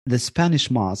see the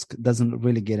Spanish mosque, doesn't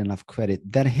really get enough credit.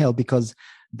 That hill, because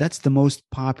that's the most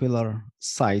popular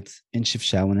site in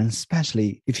Chefchaouen, and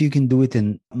especially if you can do it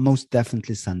in most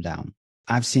definitely sundown.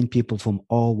 I've seen people from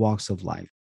all walks of life.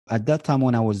 At that time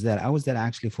when I was there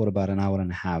actually for about an hour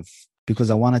and a half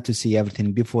because I wanted to see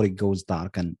everything before it goes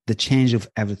dark and the change of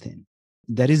everything.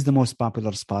 That is the most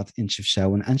popular spot in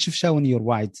Chefchaouen. And Chefchaouen, you're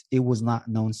right, it was not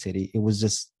known city. It was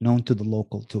just known to the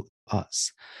local, to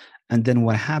us. And then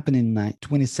what happened in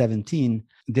 2017,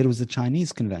 there was a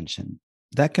Chinese convention.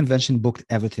 That convention booked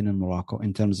everything in Morocco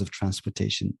in terms of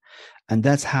transportation. And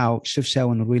that's how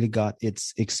Chefchaouen really got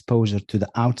its exposure to the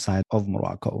outside of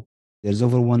Morocco. There's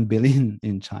over 1 billion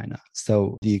in China.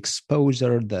 So the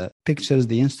exposure, the pictures,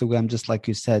 the Instagram, just like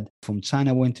you said, from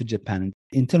China went to Japan.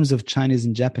 In terms of Chinese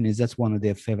and Japanese, that's one of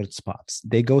their favorite spots.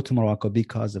 They go to Morocco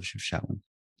because of Chefchaouen.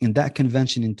 In that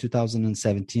convention in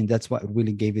 2017, that's what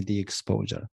really gave it the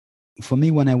exposure. For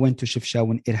me, when I went to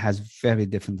Chefchaouen, it has very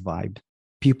different vibe.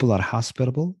 People are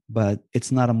hospitable, but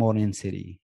it's not a modern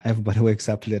city. Everybody wakes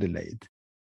up little late.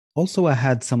 Also, I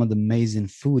had some of the amazing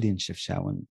food in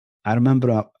Chefchaouen. I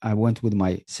remember I went with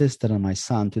my sister and my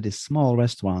son to this small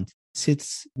restaurant.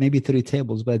 Sits maybe 3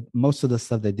 tables, but most of the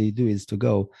stuff that they do is to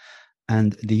go.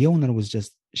 And the owner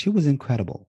she was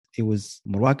incredible. It was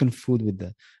Moroccan food with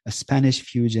a Spanish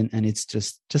fusion. And it's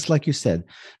just like you said,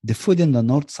 the food in the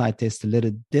north side tastes a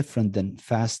little different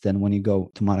than when you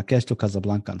go to Marrakesh, to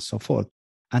Casablanca and so forth.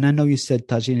 And I know you said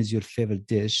tagine is your favorite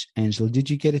dish. Angel, did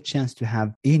you get a chance to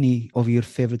have any of your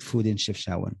favorite food in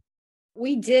Chefchaouen?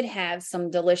 We did have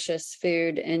some delicious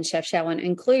food in Chefchaouen,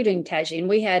 including tagine.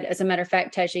 We had, as a matter of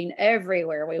fact, tagine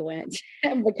everywhere we went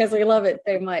because we love it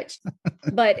so much.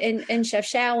 But in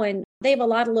Chefchaouen, they have a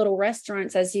lot of little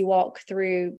restaurants as you walk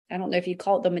through. I don't know if you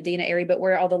call it the Medina area, but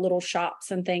where all the little shops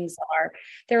and things are.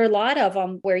 There are a lot of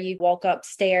them where you walk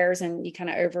upstairs and you kind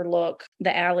of overlook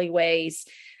the alleyways.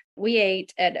 We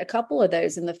ate at a couple of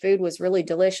those and the food was really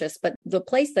delicious. But the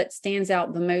place that stands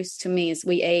out the most to me is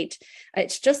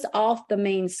it's just off the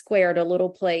main square at a little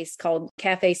place called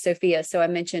Cafe Sophia. So I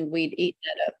mentioned we'd eat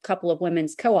at a couple of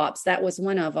women's co-ops. That was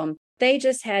one of them. They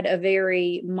just had a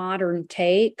very modern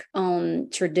take on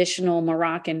traditional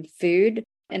Moroccan food.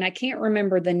 And I can't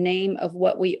remember the name of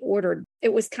what we ordered.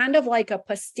 It was kind of like a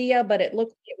pastilla, but it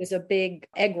looked like it was a big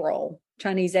egg roll,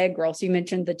 Chinese egg roll. So you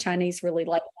mentioned the Chinese really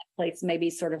like that place. Maybe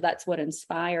sort of that's what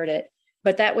inspired it.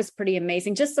 But that was pretty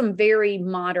amazing. Just some very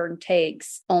modern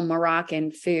takes on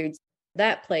Moroccan foods.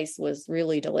 That place was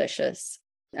really delicious.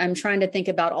 I'm trying to think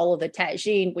about all of the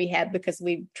tagine we have because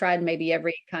we've tried maybe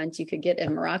every kind you could get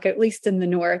in Morocco, at least in the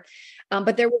north.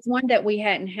 But there was one that we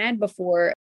hadn't had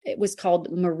before. It was called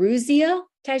Maruzia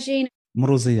tagine.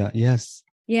 Maruzia, yes.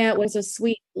 Yeah, it was a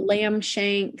sweet lamb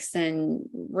shanks and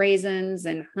raisins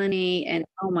and honey. And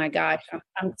oh my gosh,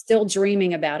 I'm still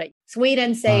dreaming about it. Sweet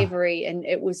and savory. And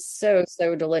it was so,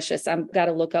 so delicious. I've got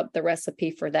to look up the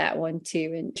recipe for that one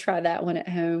too and try that one at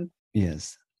home.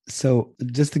 Yes. So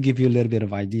just to give you a little bit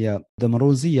of idea, the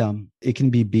marozia, it can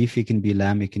be beef, it can be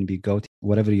lamb, it can be goat,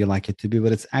 whatever you like it to be,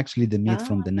 but it's actually the meat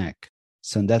from the neck.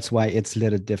 So that's why it's a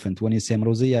little different. When you say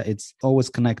marozia, it's always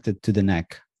connected to the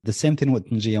neck. The same thing with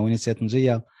tangia. When you say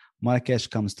tangia, Marrakesh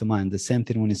comes to mind. The same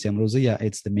thing when you say marozia,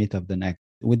 it's the meat of the neck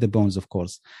with the bones, of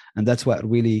course. And that's what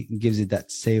really gives it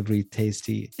that savory,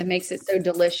 tasty. It makes it so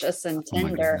delicious and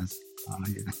tender.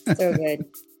 Yeah. So good.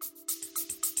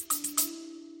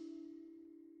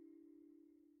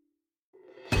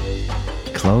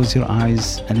 Close your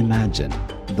eyes and imagine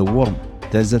the warm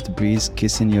desert breeze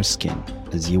kissing your skin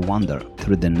as you wander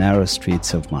through the narrow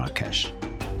streets of Marrakesh.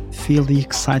 Feel the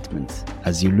excitement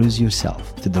as you lose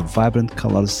yourself to the vibrant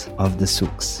colors of the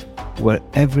souks, where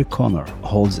every corner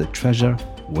holds a treasure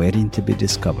waiting to be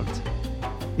discovered.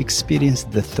 Experience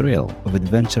the thrill of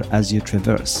adventure as you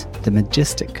traverse the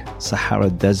majestic Sahara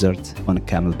Desert on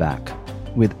camelback,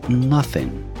 with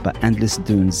nothing but endless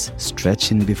dunes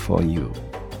stretching before you.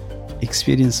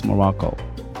 Experience Morocco.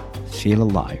 Feel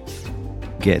alive.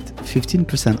 Get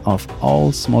 15% off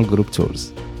all small group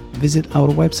tours. Visit our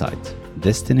website,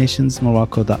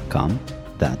 destinationsmorocco.com.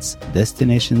 That's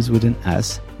destinations with an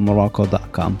S,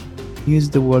 morocco.com. Use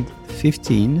the word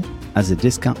 15 as a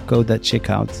discount code at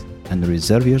checkout and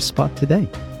reserve your spot today.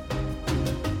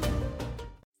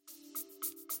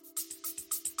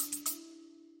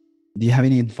 Do you have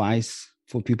any advice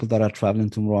for people that are traveling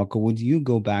to Morocco? Would you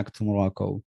go back to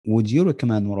Morocco? Would you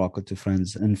recommend Morocco to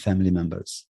friends and family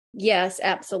members? Yes,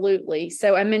 absolutely.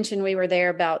 So I mentioned we were there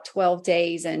about 12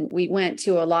 days and we went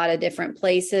to a lot of different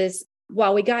places.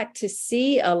 While we got to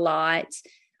see a lot,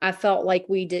 I felt like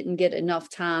we didn't get enough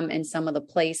time in some of the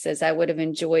places. I would have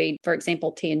enjoyed, for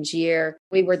example, Tangier.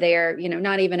 We were there,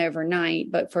 not even overnight,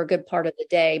 but for a good part of the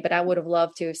day. But I would have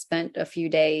loved to have spent a few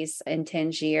days in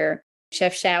Tangier.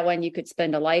 Chefchaouen, you could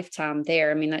spend a lifetime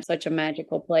there. I mean, that's such a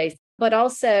magical place. But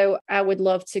also, I would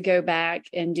love to go back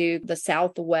and do the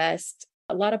Southwest.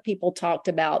 A lot of people talked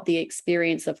about the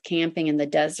experience of camping in the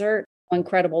desert, how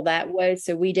incredible that was.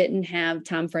 So we didn't have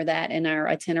time for that in our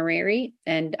itinerary.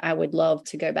 And I would love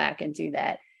to go back and do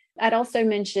that. I'd also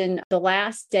mention the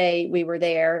last day we were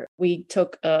there, we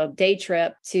took a day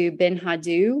trip to Ben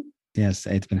Haddou. Yes,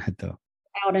 Ait Ben Haddou.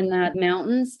 Out in the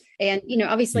mountains. And,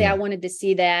 obviously I wanted to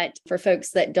see that. For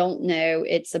folks that don't know,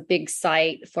 it's a big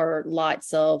site for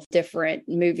lots of different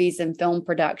movies and film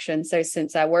production. So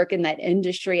since I work in that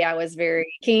industry, I was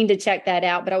very keen to check that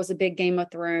out. But I was a big Game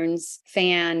of Thrones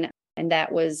fan, and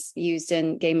that was used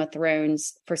in Game of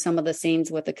Thrones for some of the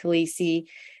scenes with the Khaleesi.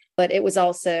 But it was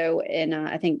also in,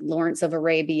 I think, Lawrence of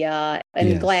Arabia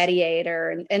and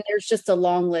Gladiator. And there's just a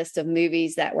long list of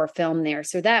movies that were filmed there.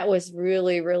 So that was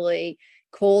really, really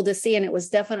cool to see. And it was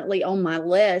definitely on my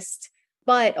list.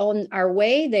 But on our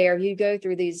way there, you go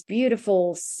through these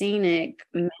beautiful scenic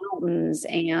mountains.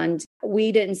 And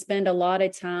we didn't spend a lot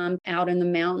of time out in the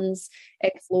mountains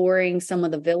exploring some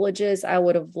of the villages. I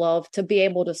would have loved to be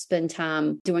able to spend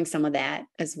time doing some of that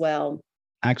as well.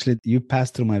 Actually, you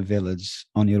passed through my village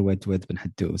on your way to Ait Ben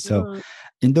Haddou. So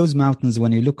in those mountains,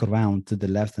 when you look around to the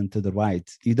left and to the right,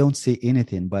 you don't see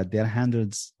anything, but there are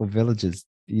hundreds of villages.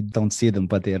 You don't see them,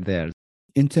 but they're there.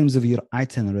 In terms of your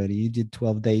itinerary, you did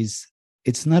 12 days.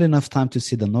 It's not enough time to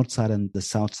see the north side and the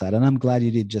south side. And I'm glad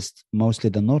you did just mostly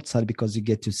the north side because you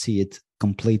get to see it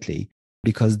completely.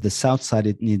 Because the south side,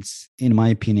 it needs, in my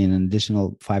opinion, an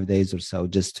additional 5 days or so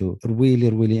just to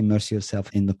really, really immerse yourself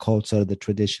in the culture, the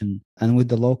tradition, and with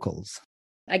the locals.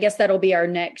 I guess that'll be our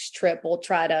next trip. We'll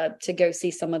try to go see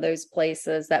some of those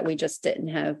places that we just didn't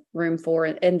have room for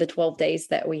in the 12 days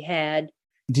that we had.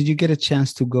 Did you get a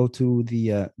chance to go to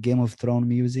the Game of Thrones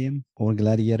Museum or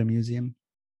Gladiator Museum?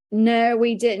 No,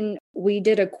 we didn't. We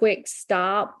did a quick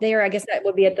stop there. I guess that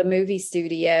would be at the movie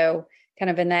studio, kind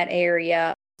of in that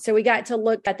area. So we got to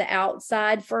look at the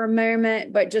outside for a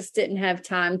moment, but just didn't have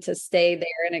time to stay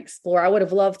there and explore. I would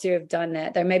have loved to have done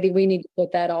that. Though maybe we need to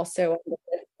put that also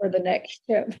for the next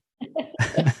trip.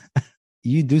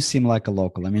 You do seem like a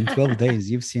local. I mean, 12 days,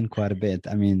 you've seen quite a bit.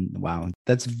 I mean, wow,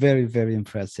 that's very, very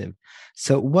impressive.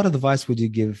 So what advice would you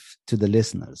give to the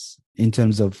listeners in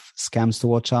terms of scams to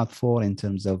watch out for, in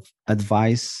terms of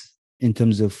advice, in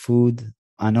terms of food?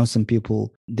 I know some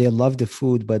people, they love the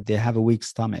food, but they have a weak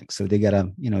stomach. So they got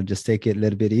to, just take it a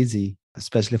little bit easy,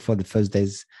 especially for the first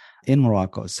days in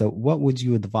Morocco. So what would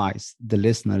you advise the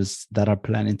listeners that are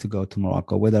planning to go to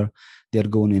Morocco, whether they're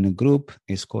going in a group,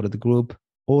 escorted group,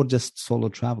 or just solo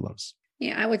travelers?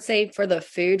 Yeah, I would say for the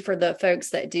food, for the folks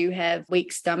that do have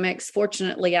weak stomachs,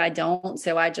 fortunately, I don't.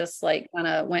 So I just kind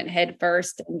of went head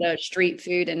first into street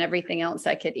food and everything else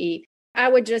I could eat. I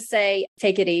would just say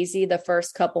take it easy the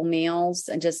first couple meals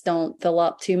and just don't fill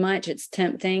up too much. It's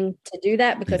tempting to do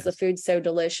that because the food's so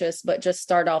delicious, but just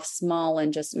start off small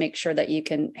and just make sure that you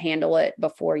can handle it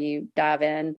before you dive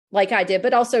in like I did,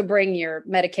 but also bring your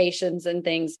medications and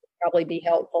things probably be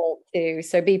helpful too.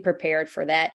 So be prepared for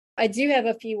that. I do have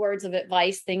a few words of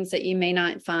advice, things that you may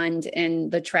not find in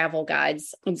the travel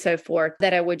guides and so forth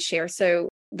that I would share. So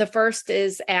the first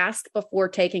is ask before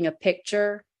taking a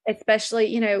picture,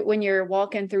 especially, when you're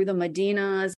walking through the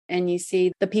Medinas and you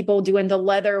see the people doing the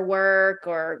leather work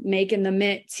or making the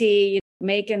mint tea,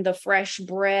 making the fresh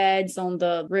breads on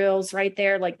the grills right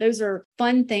there. Like those are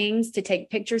fun things to take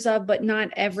pictures of, but not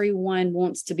everyone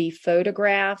wants to be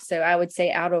photographed. So I would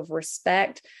say out of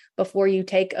respect, before you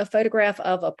take a photograph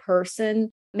of a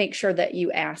person, make sure that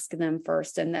you ask them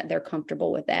first and that they're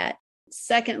comfortable with that.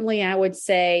 Secondly, I would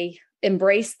say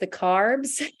embrace the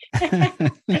carbs.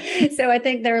 So I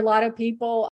think there are a lot of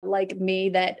people like me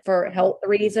that for health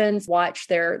reasons watch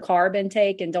their carb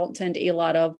intake and don't tend to eat a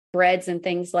lot of breads and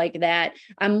things like that.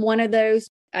 I'm one of those.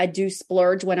 I do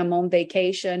splurge when I'm on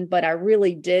vacation, but I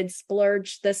really did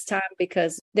splurge this time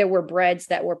because there were breads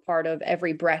that were part of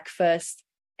every breakfast.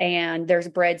 And there's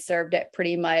bread served at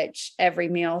pretty much every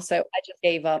meal. So I just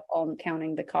gave up on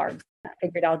counting the carbs. I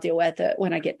figured I'll deal with it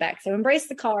when I get back. So embrace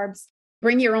the carbs.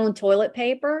 Bring your own toilet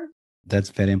paper. That's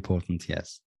very important,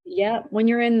 yes. Yeah. When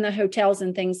you're in the hotels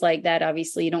and things like that,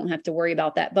 obviously you don't have to worry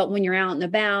about that. But when you're out and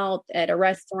about at a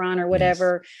restaurant or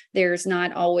whatever, there's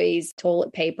not always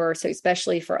toilet paper. So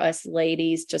especially for us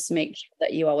ladies, just make sure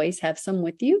that you always have some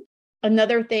with you.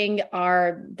 Another thing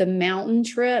are the mountain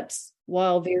trips.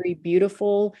 While very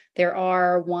beautiful, there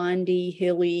are windy,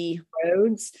 hilly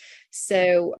roads.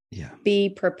 So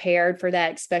be prepared for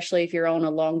that, especially if you're on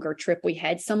a longer trip. We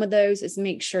had some of those. Is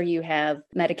make sure you have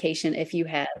medication if you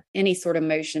have any sort of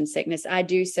motion sickness. I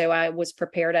do. So I was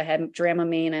prepared. I had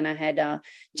Dramamine and I had a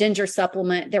ginger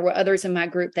supplement. There were others in my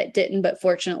group that didn't, but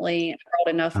fortunately I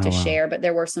brought enough to share. But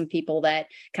there were some people that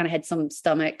kind of had some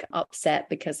stomach upset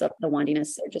because of the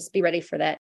windiness. So just be ready for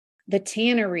that. The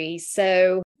tannery.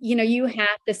 So, you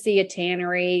have to see a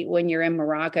tannery when you're in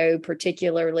Morocco,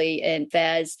 particularly in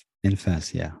Fez. In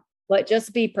Fez, yeah. But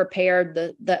just be prepared.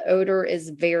 The odor is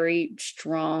very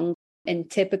strong. And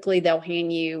typically they'll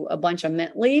hand you a bunch of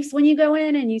mint leaves when you go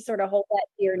in and you sort of hold that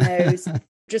to your nose.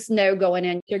 Just know going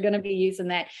in, you're going to be using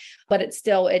that. But it's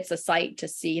a sight to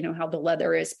see, how the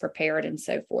leather is prepared and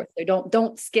so forth. So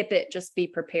don't skip it. Just be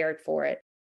prepared for it.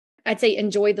 I'd say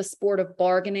enjoy the sport of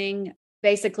bargaining.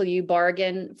 Basically, you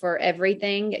bargain for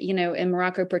everything, in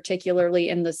Morocco, particularly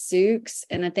in the souks.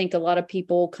 And I think a lot of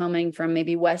people coming from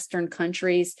maybe Western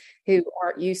countries who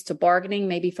aren't used to bargaining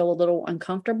maybe feel a little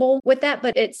uncomfortable with that.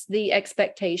 But it's the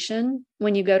expectation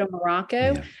when you go to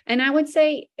Morocco. Yeah. And I would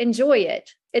say enjoy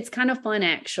it. It's kind of fun,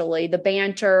 actually. The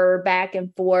banter back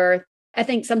and forth. I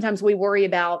think sometimes we worry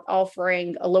about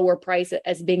offering a lower price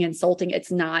as being insulting. It's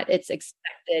not, it's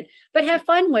expected, but have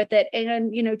fun with it.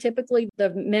 And, typically the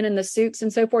men in the souks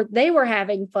and so forth, they were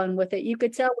having fun with it. You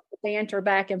could tell with the banter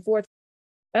back and forth.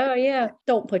 Oh yeah.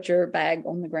 Don't put your bag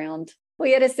on the ground.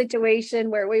 We had a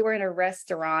situation where we were in a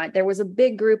restaurant. There was a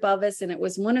big group of us, and it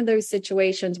was one of those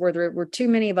situations where there were too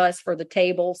many of us for the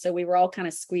table. So we were all kind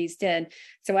of squeezed in.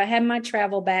 So I had my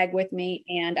travel bag with me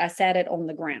and I sat it on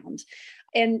the ground.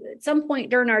 And at some point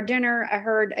during our dinner, I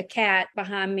heard a cat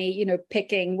behind me,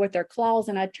 picking with their claws,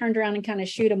 and I turned around and kind of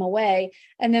shooed him away.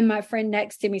 And then my friend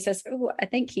next to me says, "Oh, I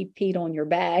think he peed on your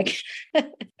bag."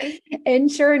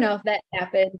 And sure enough, that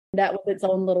happened. That was its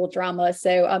own little drama.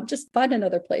 So just find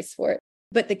another place for it.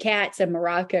 But the cats in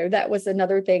Morocco, that was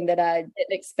another thing that I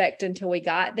didn't expect until we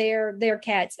got there. There are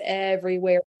cats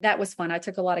everywhere. That was fun. I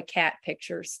took a lot of cat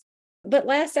pictures. But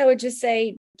last, I would just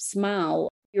say, smile.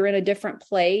 You're in a different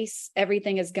place.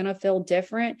 Everything is going to feel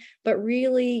different, but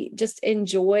really just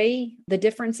enjoy the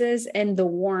differences and the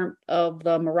warmth of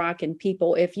the Moroccan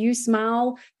people. If you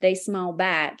smile, they smile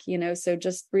back, so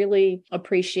just really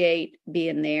appreciate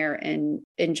being there and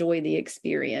enjoy the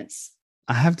experience.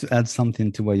 I have to add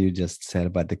something to what you just said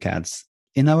about the cats.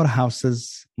 In our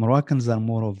houses, Moroccans are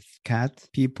more of cat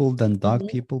people than dog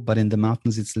people, but in the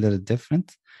mountains, it's a little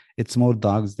different. It's more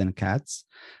dogs than cats.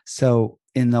 So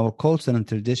in our culture and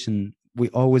tradition, we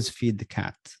always feed the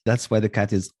cat. That's why the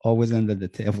cat is always under the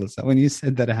table. So when you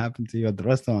said that happened to you at the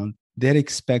restaurant, they're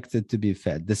expected to be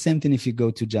fed. The same thing if you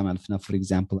go to Jamal Fna, for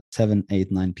example, 7,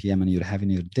 8, 9 p.m. and you're having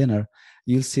your dinner,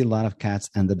 you'll see a lot of cats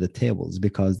under the tables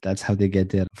because that's how they get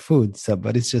their food. So,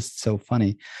 but it's just so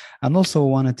funny. And also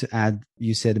wanted to add,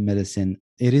 you said medicine.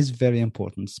 It is very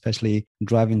important, especially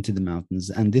driving to the mountains.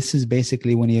 And this is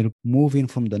basically when you're moving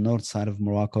from the north side of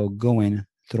Morocco, going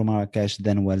through Marrakesh,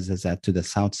 then Ouarzazate to the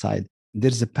south side.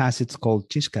 There's a pass, it's called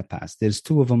Chishka Pass. There's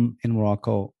two of them in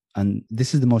Morocco, and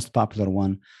this is the most popular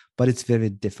one, but it's very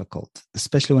difficult,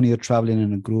 especially when you're traveling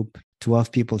in a group,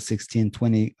 12 people, 16,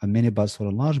 20, a minibus or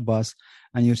a large bus,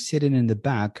 and you're sitting in the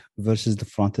back versus the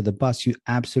front of the bus. You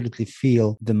absolutely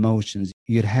feel the motions.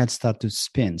 Your head starts to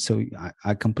spin. So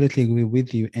I completely agree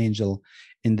with you, Angel,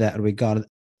 in that regard.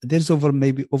 There's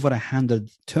maybe over 100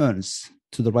 turns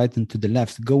to the right and to the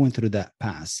left going through that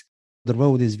pass. The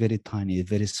road is very tiny,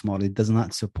 very small. It does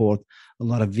not support a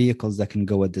lot of vehicles that can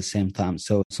go at the same time.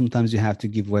 So sometimes you have to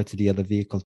give way to the other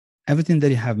vehicle. Everything that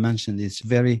you have mentioned is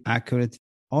very accurate.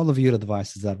 All of your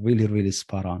advices are really, really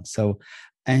spot on. So,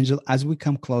 Angel, as we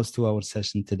come close to our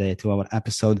session today, to our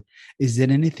episode, is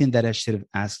there anything that I should have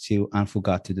asked you and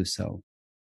forgot to do so?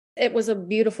 It was a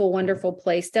beautiful, wonderful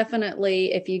place.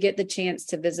 Definitely, if you get the chance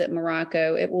to visit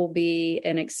Morocco, it will be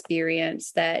an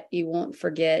experience that you won't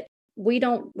forget. We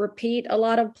don't repeat a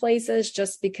lot of places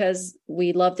just because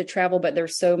we love to travel, but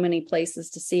there's so many places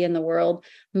to see in the world.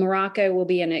 Morocco will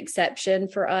be an exception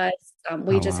for us.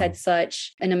 We had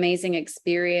such an amazing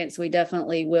experience. We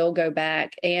definitely will go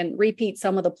back and repeat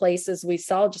some of the places we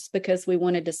saw just because we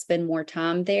wanted to spend more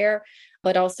time there,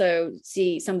 but also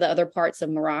see some of the other parts of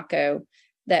Morocco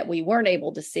that we weren't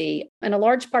able to see. And a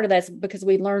large part of that's because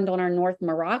we learned on our North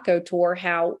Morocco tour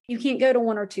how you can't go to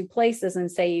one or two places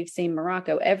and say you've seen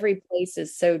Morocco. Every place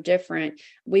is so different.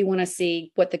 We want to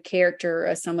see what the character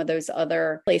of some of those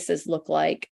other places look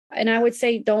like. And I would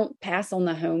say don't pass on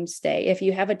the homestay. If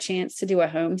you have a chance to do a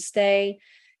homestay,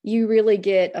 you really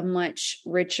get a much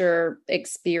richer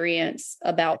experience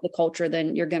about the culture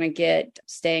than you're going to get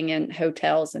staying in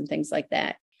hotels and things like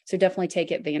that. So definitely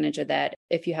take advantage of that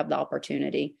if you have the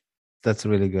opportunity. That's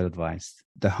really good advice.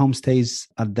 The homestays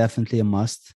are definitely a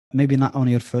must. Maybe not on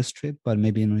your first trip, but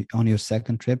maybe on your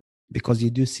second trip, because you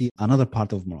do see another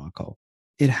part of Morocco.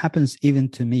 It happens even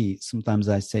to me. Sometimes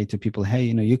I say to people, hey,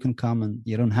 you can come and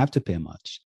you don't have to pay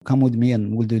much. Come with me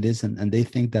and we'll do this. And they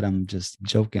think that I'm just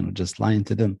joking or just lying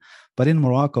to them. But in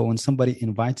Morocco, when somebody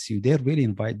invites you, they really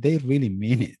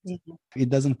mean it. Mm-hmm. It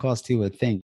doesn't cost you a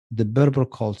thing. The Berber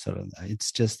culture,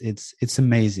 it's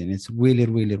amazing. It's really,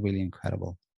 really, really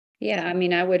incredible. Yeah, I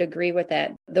mean, I would agree with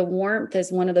that. The warmth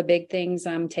is one of the big things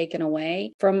I'm taking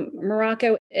away from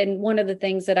Morocco. And one of the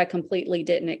things that I completely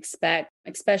didn't expect,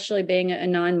 especially being a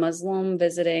non-Muslim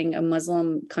visiting a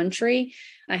Muslim country,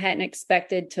 I hadn't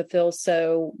expected to feel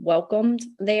so welcomed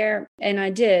there. And I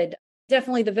did.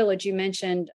 Definitely the village you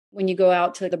mentioned, when you go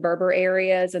out to the Berber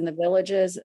areas and the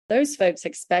villages, those folks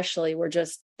especially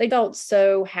they felt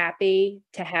so happy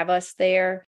to have us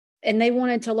there. And they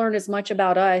wanted to learn as much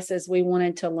about us as we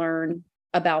wanted to learn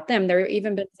about them. There have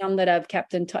even been some that I've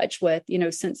kept in touch with,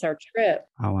 since our trip.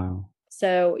 Oh, wow.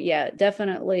 So, yeah,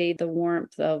 definitely the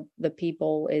warmth of the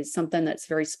people is something that's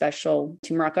very special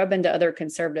to Morocco. I've been to other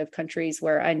conservative countries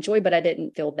where I enjoy, but I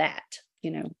didn't feel that.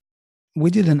 We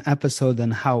did an episode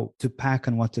on how to pack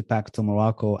and what to pack to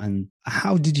Morocco. And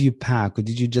how did you pack? Or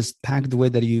did you just pack the way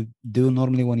that you do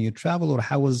normally when you travel? Or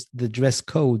how was the dress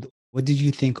code? What did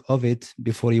you think of it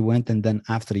before you went and then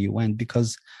after you went?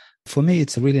 Because for me,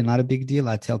 it's really not a big deal.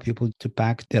 I tell people to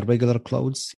pack their regular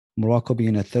clothes. Morocco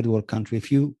being a third world country, a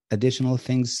few additional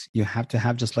things you have to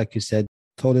have, just like you said,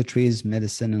 toiletries,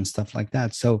 medicine, and stuff like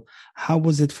that. So how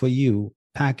was it for you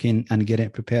packing and getting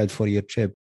prepared for your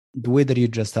trip? The way that you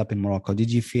dressed up in Morocco,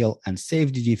 did you feel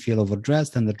unsafe? Did you feel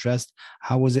overdressed, underdressed?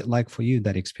 How was it like for you,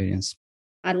 that experience?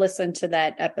 I listened to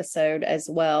that episode as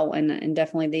well, and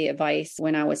definitely the advice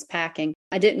when I was packing.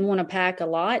 I didn't want to pack a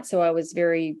lot, so I was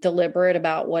very deliberate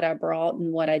about what I brought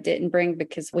and what I didn't bring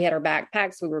because we had our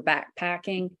backpacks. We were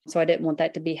backpacking, so I didn't want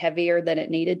that to be heavier than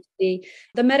it needed to be.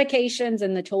 The medications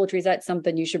and the toiletries, that's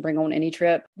something you should bring on any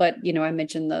trip. But, I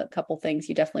mentioned the couple things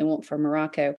you definitely want for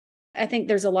Morocco. I think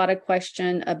there's a lot of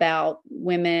question about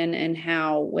women and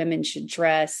how women should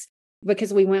dress.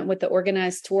 Because we went with the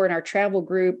organized tour in our travel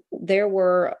group, there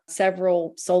were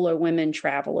several solo women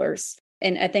travelers.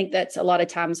 And I think that's a lot of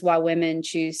times why women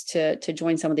choose to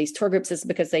join some of these tour groups is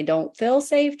because they don't feel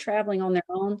safe traveling on their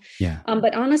own. Yeah.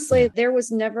 But honestly, there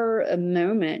was never a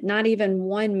moment, not even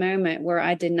one moment where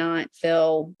I did not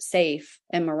feel safe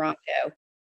in Morocco.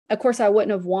 Of course, I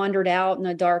wouldn't have wandered out in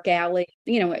a dark alley.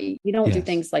 You don't do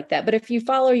things like that. But if you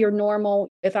follow your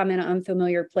normal, if I'm in an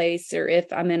unfamiliar place or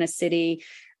if I'm in a city,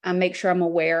 I make sure I'm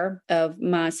aware of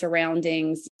my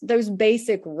surroundings. Those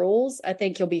basic rules, I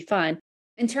think you'll be fine.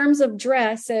 In terms of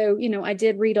dress, so, I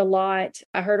did read a lot.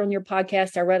 I heard on your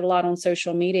podcast, I read a lot on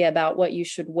social media about what you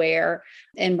should wear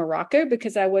in Morocco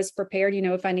because I was prepared,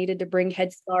 if I needed to bring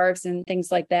headscarves and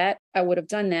things like that, I would have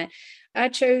done that. I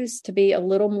chose to be a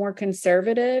little more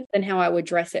conservative than how I would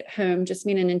dress at home, just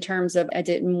meaning in terms of I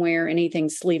didn't wear anything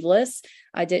sleeveless.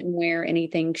 I didn't wear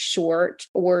anything short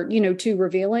or, too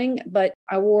revealing, but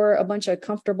I wore a bunch of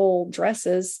comfortable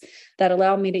dresses that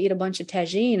allowed me to eat a bunch of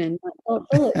tagine and not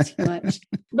feel it too much.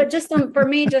 But just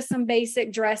some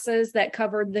basic dresses that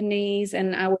covered the knees,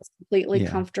 and I was completely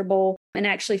comfortable and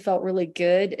actually felt really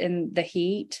good in the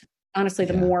heat. Honestly,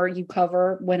 the more you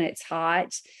cover when it's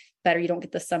hot, better. You don't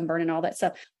get the sunburn and all that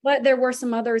stuff. But there were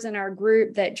some others in our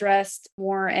group that dressed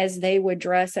more as they would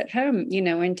dress at home,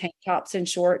 in tank tops and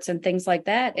shorts and things like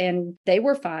that. And they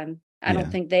were fine. I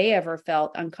don't think they ever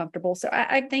felt uncomfortable. So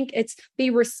I think it's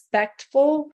be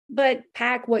respectful, but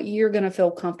pack what you're going to feel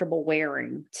comfortable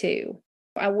wearing too.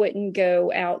 I wouldn't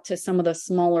go out to some of the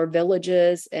smaller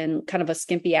villages and kind of a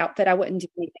skimpy outfit. I wouldn't do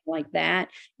anything like that.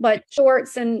 But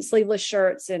shorts and sleeveless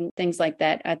shirts and things like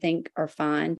that, I think are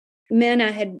fine. Men,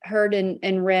 I had heard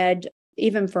and read,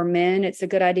 even for men, it's a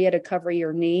good idea to cover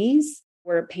your knees,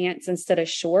 wear pants instead of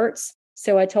shorts.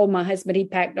 So I told my husband, he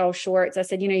packed all shorts. I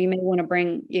said, you may want to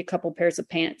bring you a couple pairs of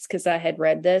pants because I had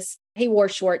read this. He wore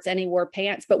shorts and he wore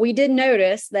pants. But we did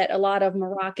notice that a lot of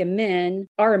Moroccan men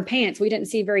are in pants. We didn't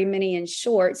see very many in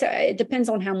shorts. So it depends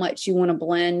on how much you want to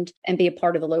blend and be a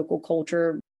part of the local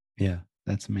culture. Yeah,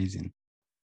 that's amazing.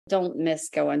 Don't miss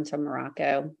going to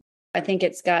Morocco. I think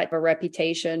it's got a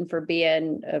reputation for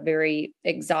being a very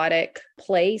exotic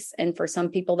place. And for some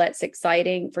people, that's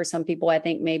exciting. For some people, I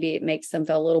think maybe it makes them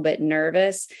feel a little bit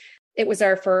nervous. It was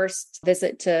our first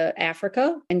visit to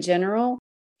Africa in general.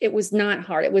 It was not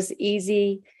hard. It was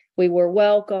easy. We were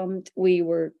welcomed. We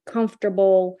were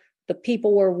comfortable. The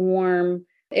people were warm.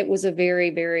 It was a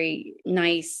very, very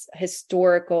nice,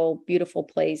 historical, beautiful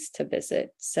place to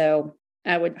visit. So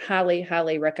I would highly,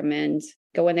 highly recommend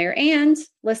going there and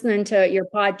listening to your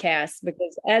podcast,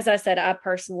 because as I said, I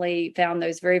personally found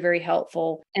those very, very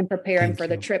helpful in preparing for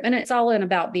the trip. And it's all in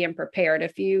about being prepared.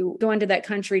 If you go into that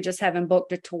country just having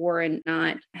booked a tour and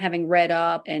not having read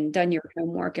up and done your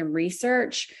homework and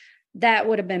research, that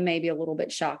would have been maybe a little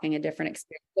bit shocking, a different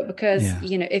experience. But because,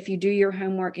 if you do your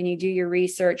homework and you do your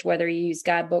research, whether you use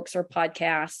guidebooks or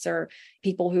podcasts or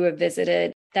people who have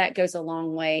visited, that goes a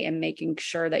long way in making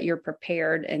sure that you're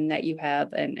prepared and that you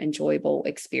have an enjoyable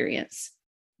experience.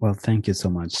 Well, thank you so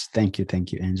much. Thank you,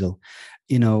 Angel.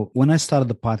 When I started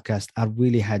the podcast, I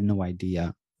really had no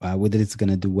idea whether it's going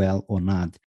to do well or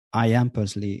not. I am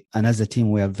personally, and as a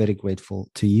team, we are very grateful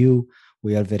to you.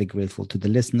 We are very grateful to the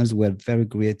listeners. We're very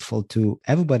grateful to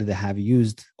everybody that have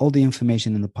used all the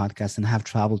information in the podcast and have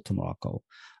traveled to Morocco,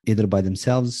 either by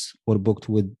themselves or booked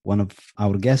with one of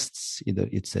our guests. Either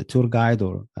it's a tour guide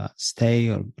or a stay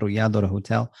or Riyadh or a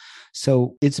hotel.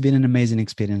 So it's been an amazing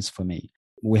experience for me.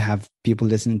 We have people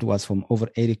listening to us from over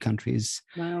 80 countries.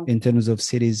 Wow. In terms of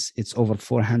cities, it's over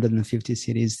 450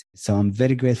 cities. So I'm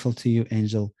very grateful to you,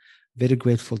 Angel. Very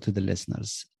grateful to the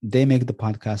listeners. They make the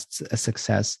podcasts a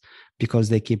success because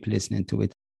they keep listening to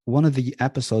it. One of the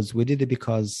episodes, we did it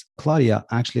because Claudia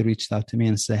actually reached out to me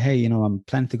and said, hey, I'm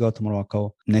planning to go to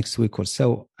Morocco next week or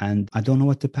so, and I don't know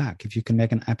what to pack. If you can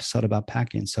make an episode about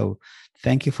packing. So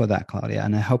thank you for that, Claudia.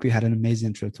 And I hope you had an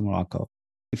amazing trip to Morocco.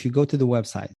 If you go to the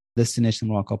website,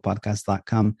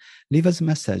 destinationmoroccopodcast.com, leave us a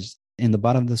message. In the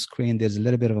bottom of the screen, there's a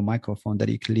little bit of a microphone that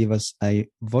you can leave us a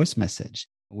voice message.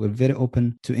 We're very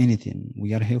open to anything.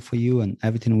 We are here for you, and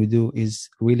everything we do is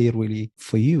really, really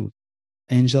for you.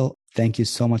 Angel, thank you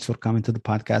so much for coming to the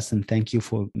podcast, and thank you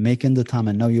for making the time.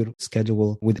 I know your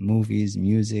schedule with movies,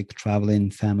 music,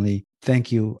 traveling, family.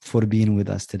 Thank you for being with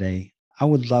us today. I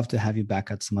would love to have you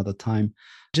back at some other time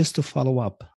just to follow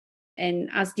up. And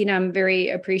I'm very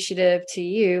appreciative to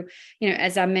you.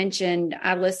 As I mentioned,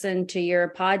 I listened to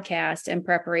your podcast in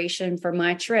preparation for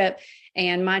my trip,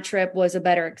 and my trip was a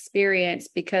better experience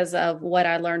because of what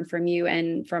I learned from you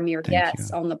and from your guests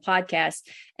on the podcast.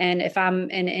 And if I'm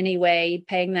in any way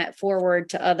paying that forward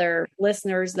to other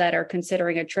listeners that are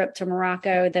considering a trip to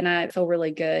Morocco, then I feel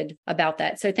really good about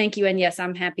that. So thank you. And yes,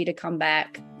 I'm happy to come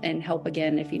back and help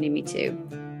again if you need me to.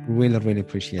 Really, really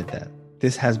appreciate that.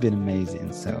 This has been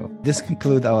amazing. So this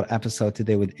concludes our episode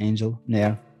today with Angel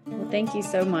Nair. Well, thank you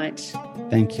so much.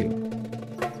 Thank you.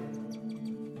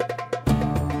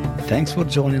 Thanks for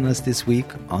joining us this week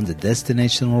on the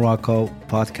Destination Morocco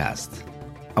podcast.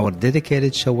 Our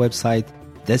dedicated show website,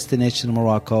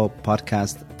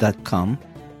 destinationmoroccopodcast.com,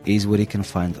 is where you can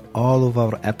find all of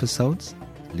our episodes,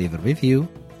 leave a review,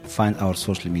 find our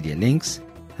social media links,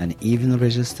 and even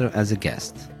register as a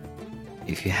guest.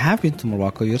 If you have been to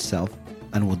Morocco yourself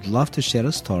and would love to share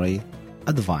a story,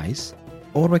 advice,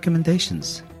 or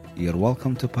recommendations, you're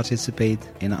welcome to participate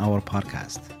in our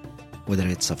podcast. Whether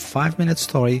it's a 5-minute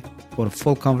story or a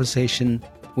full conversation,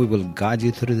 we will guide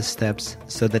you through the steps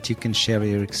so that you can share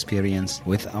your experience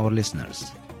with our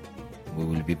listeners. We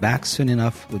will be back soon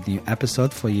enough with a new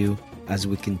episode for you as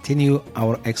we continue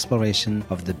our exploration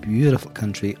of the beautiful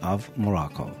country of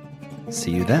Morocco. See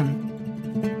you then.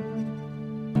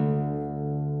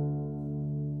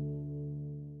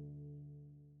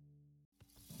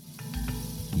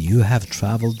 You have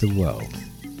traveled the world,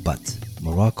 but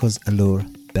Morocco's allure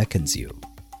beckons you.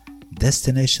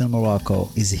 Destination Morocco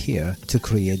is here to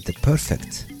create the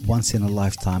perfect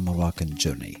once-in-a-lifetime Moroccan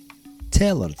journey,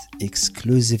 tailored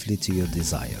exclusively to your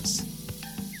desires.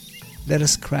 Let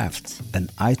us craft an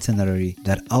itinerary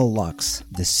that unlocks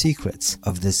the secrets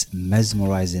of this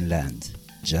mesmerizing land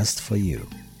just for you.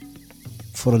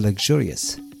 For a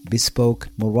luxurious, bespoke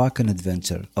Moroccan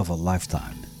adventure of a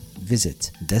lifetime,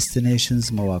 visit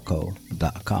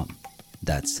destinationsmorocco.com.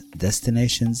 That's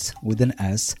destinations with an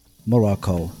S,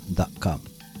 Morocco.com.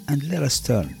 And let us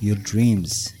turn your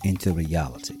dreams into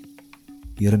reality.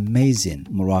 Your amazing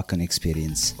Moroccan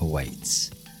experience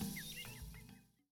awaits.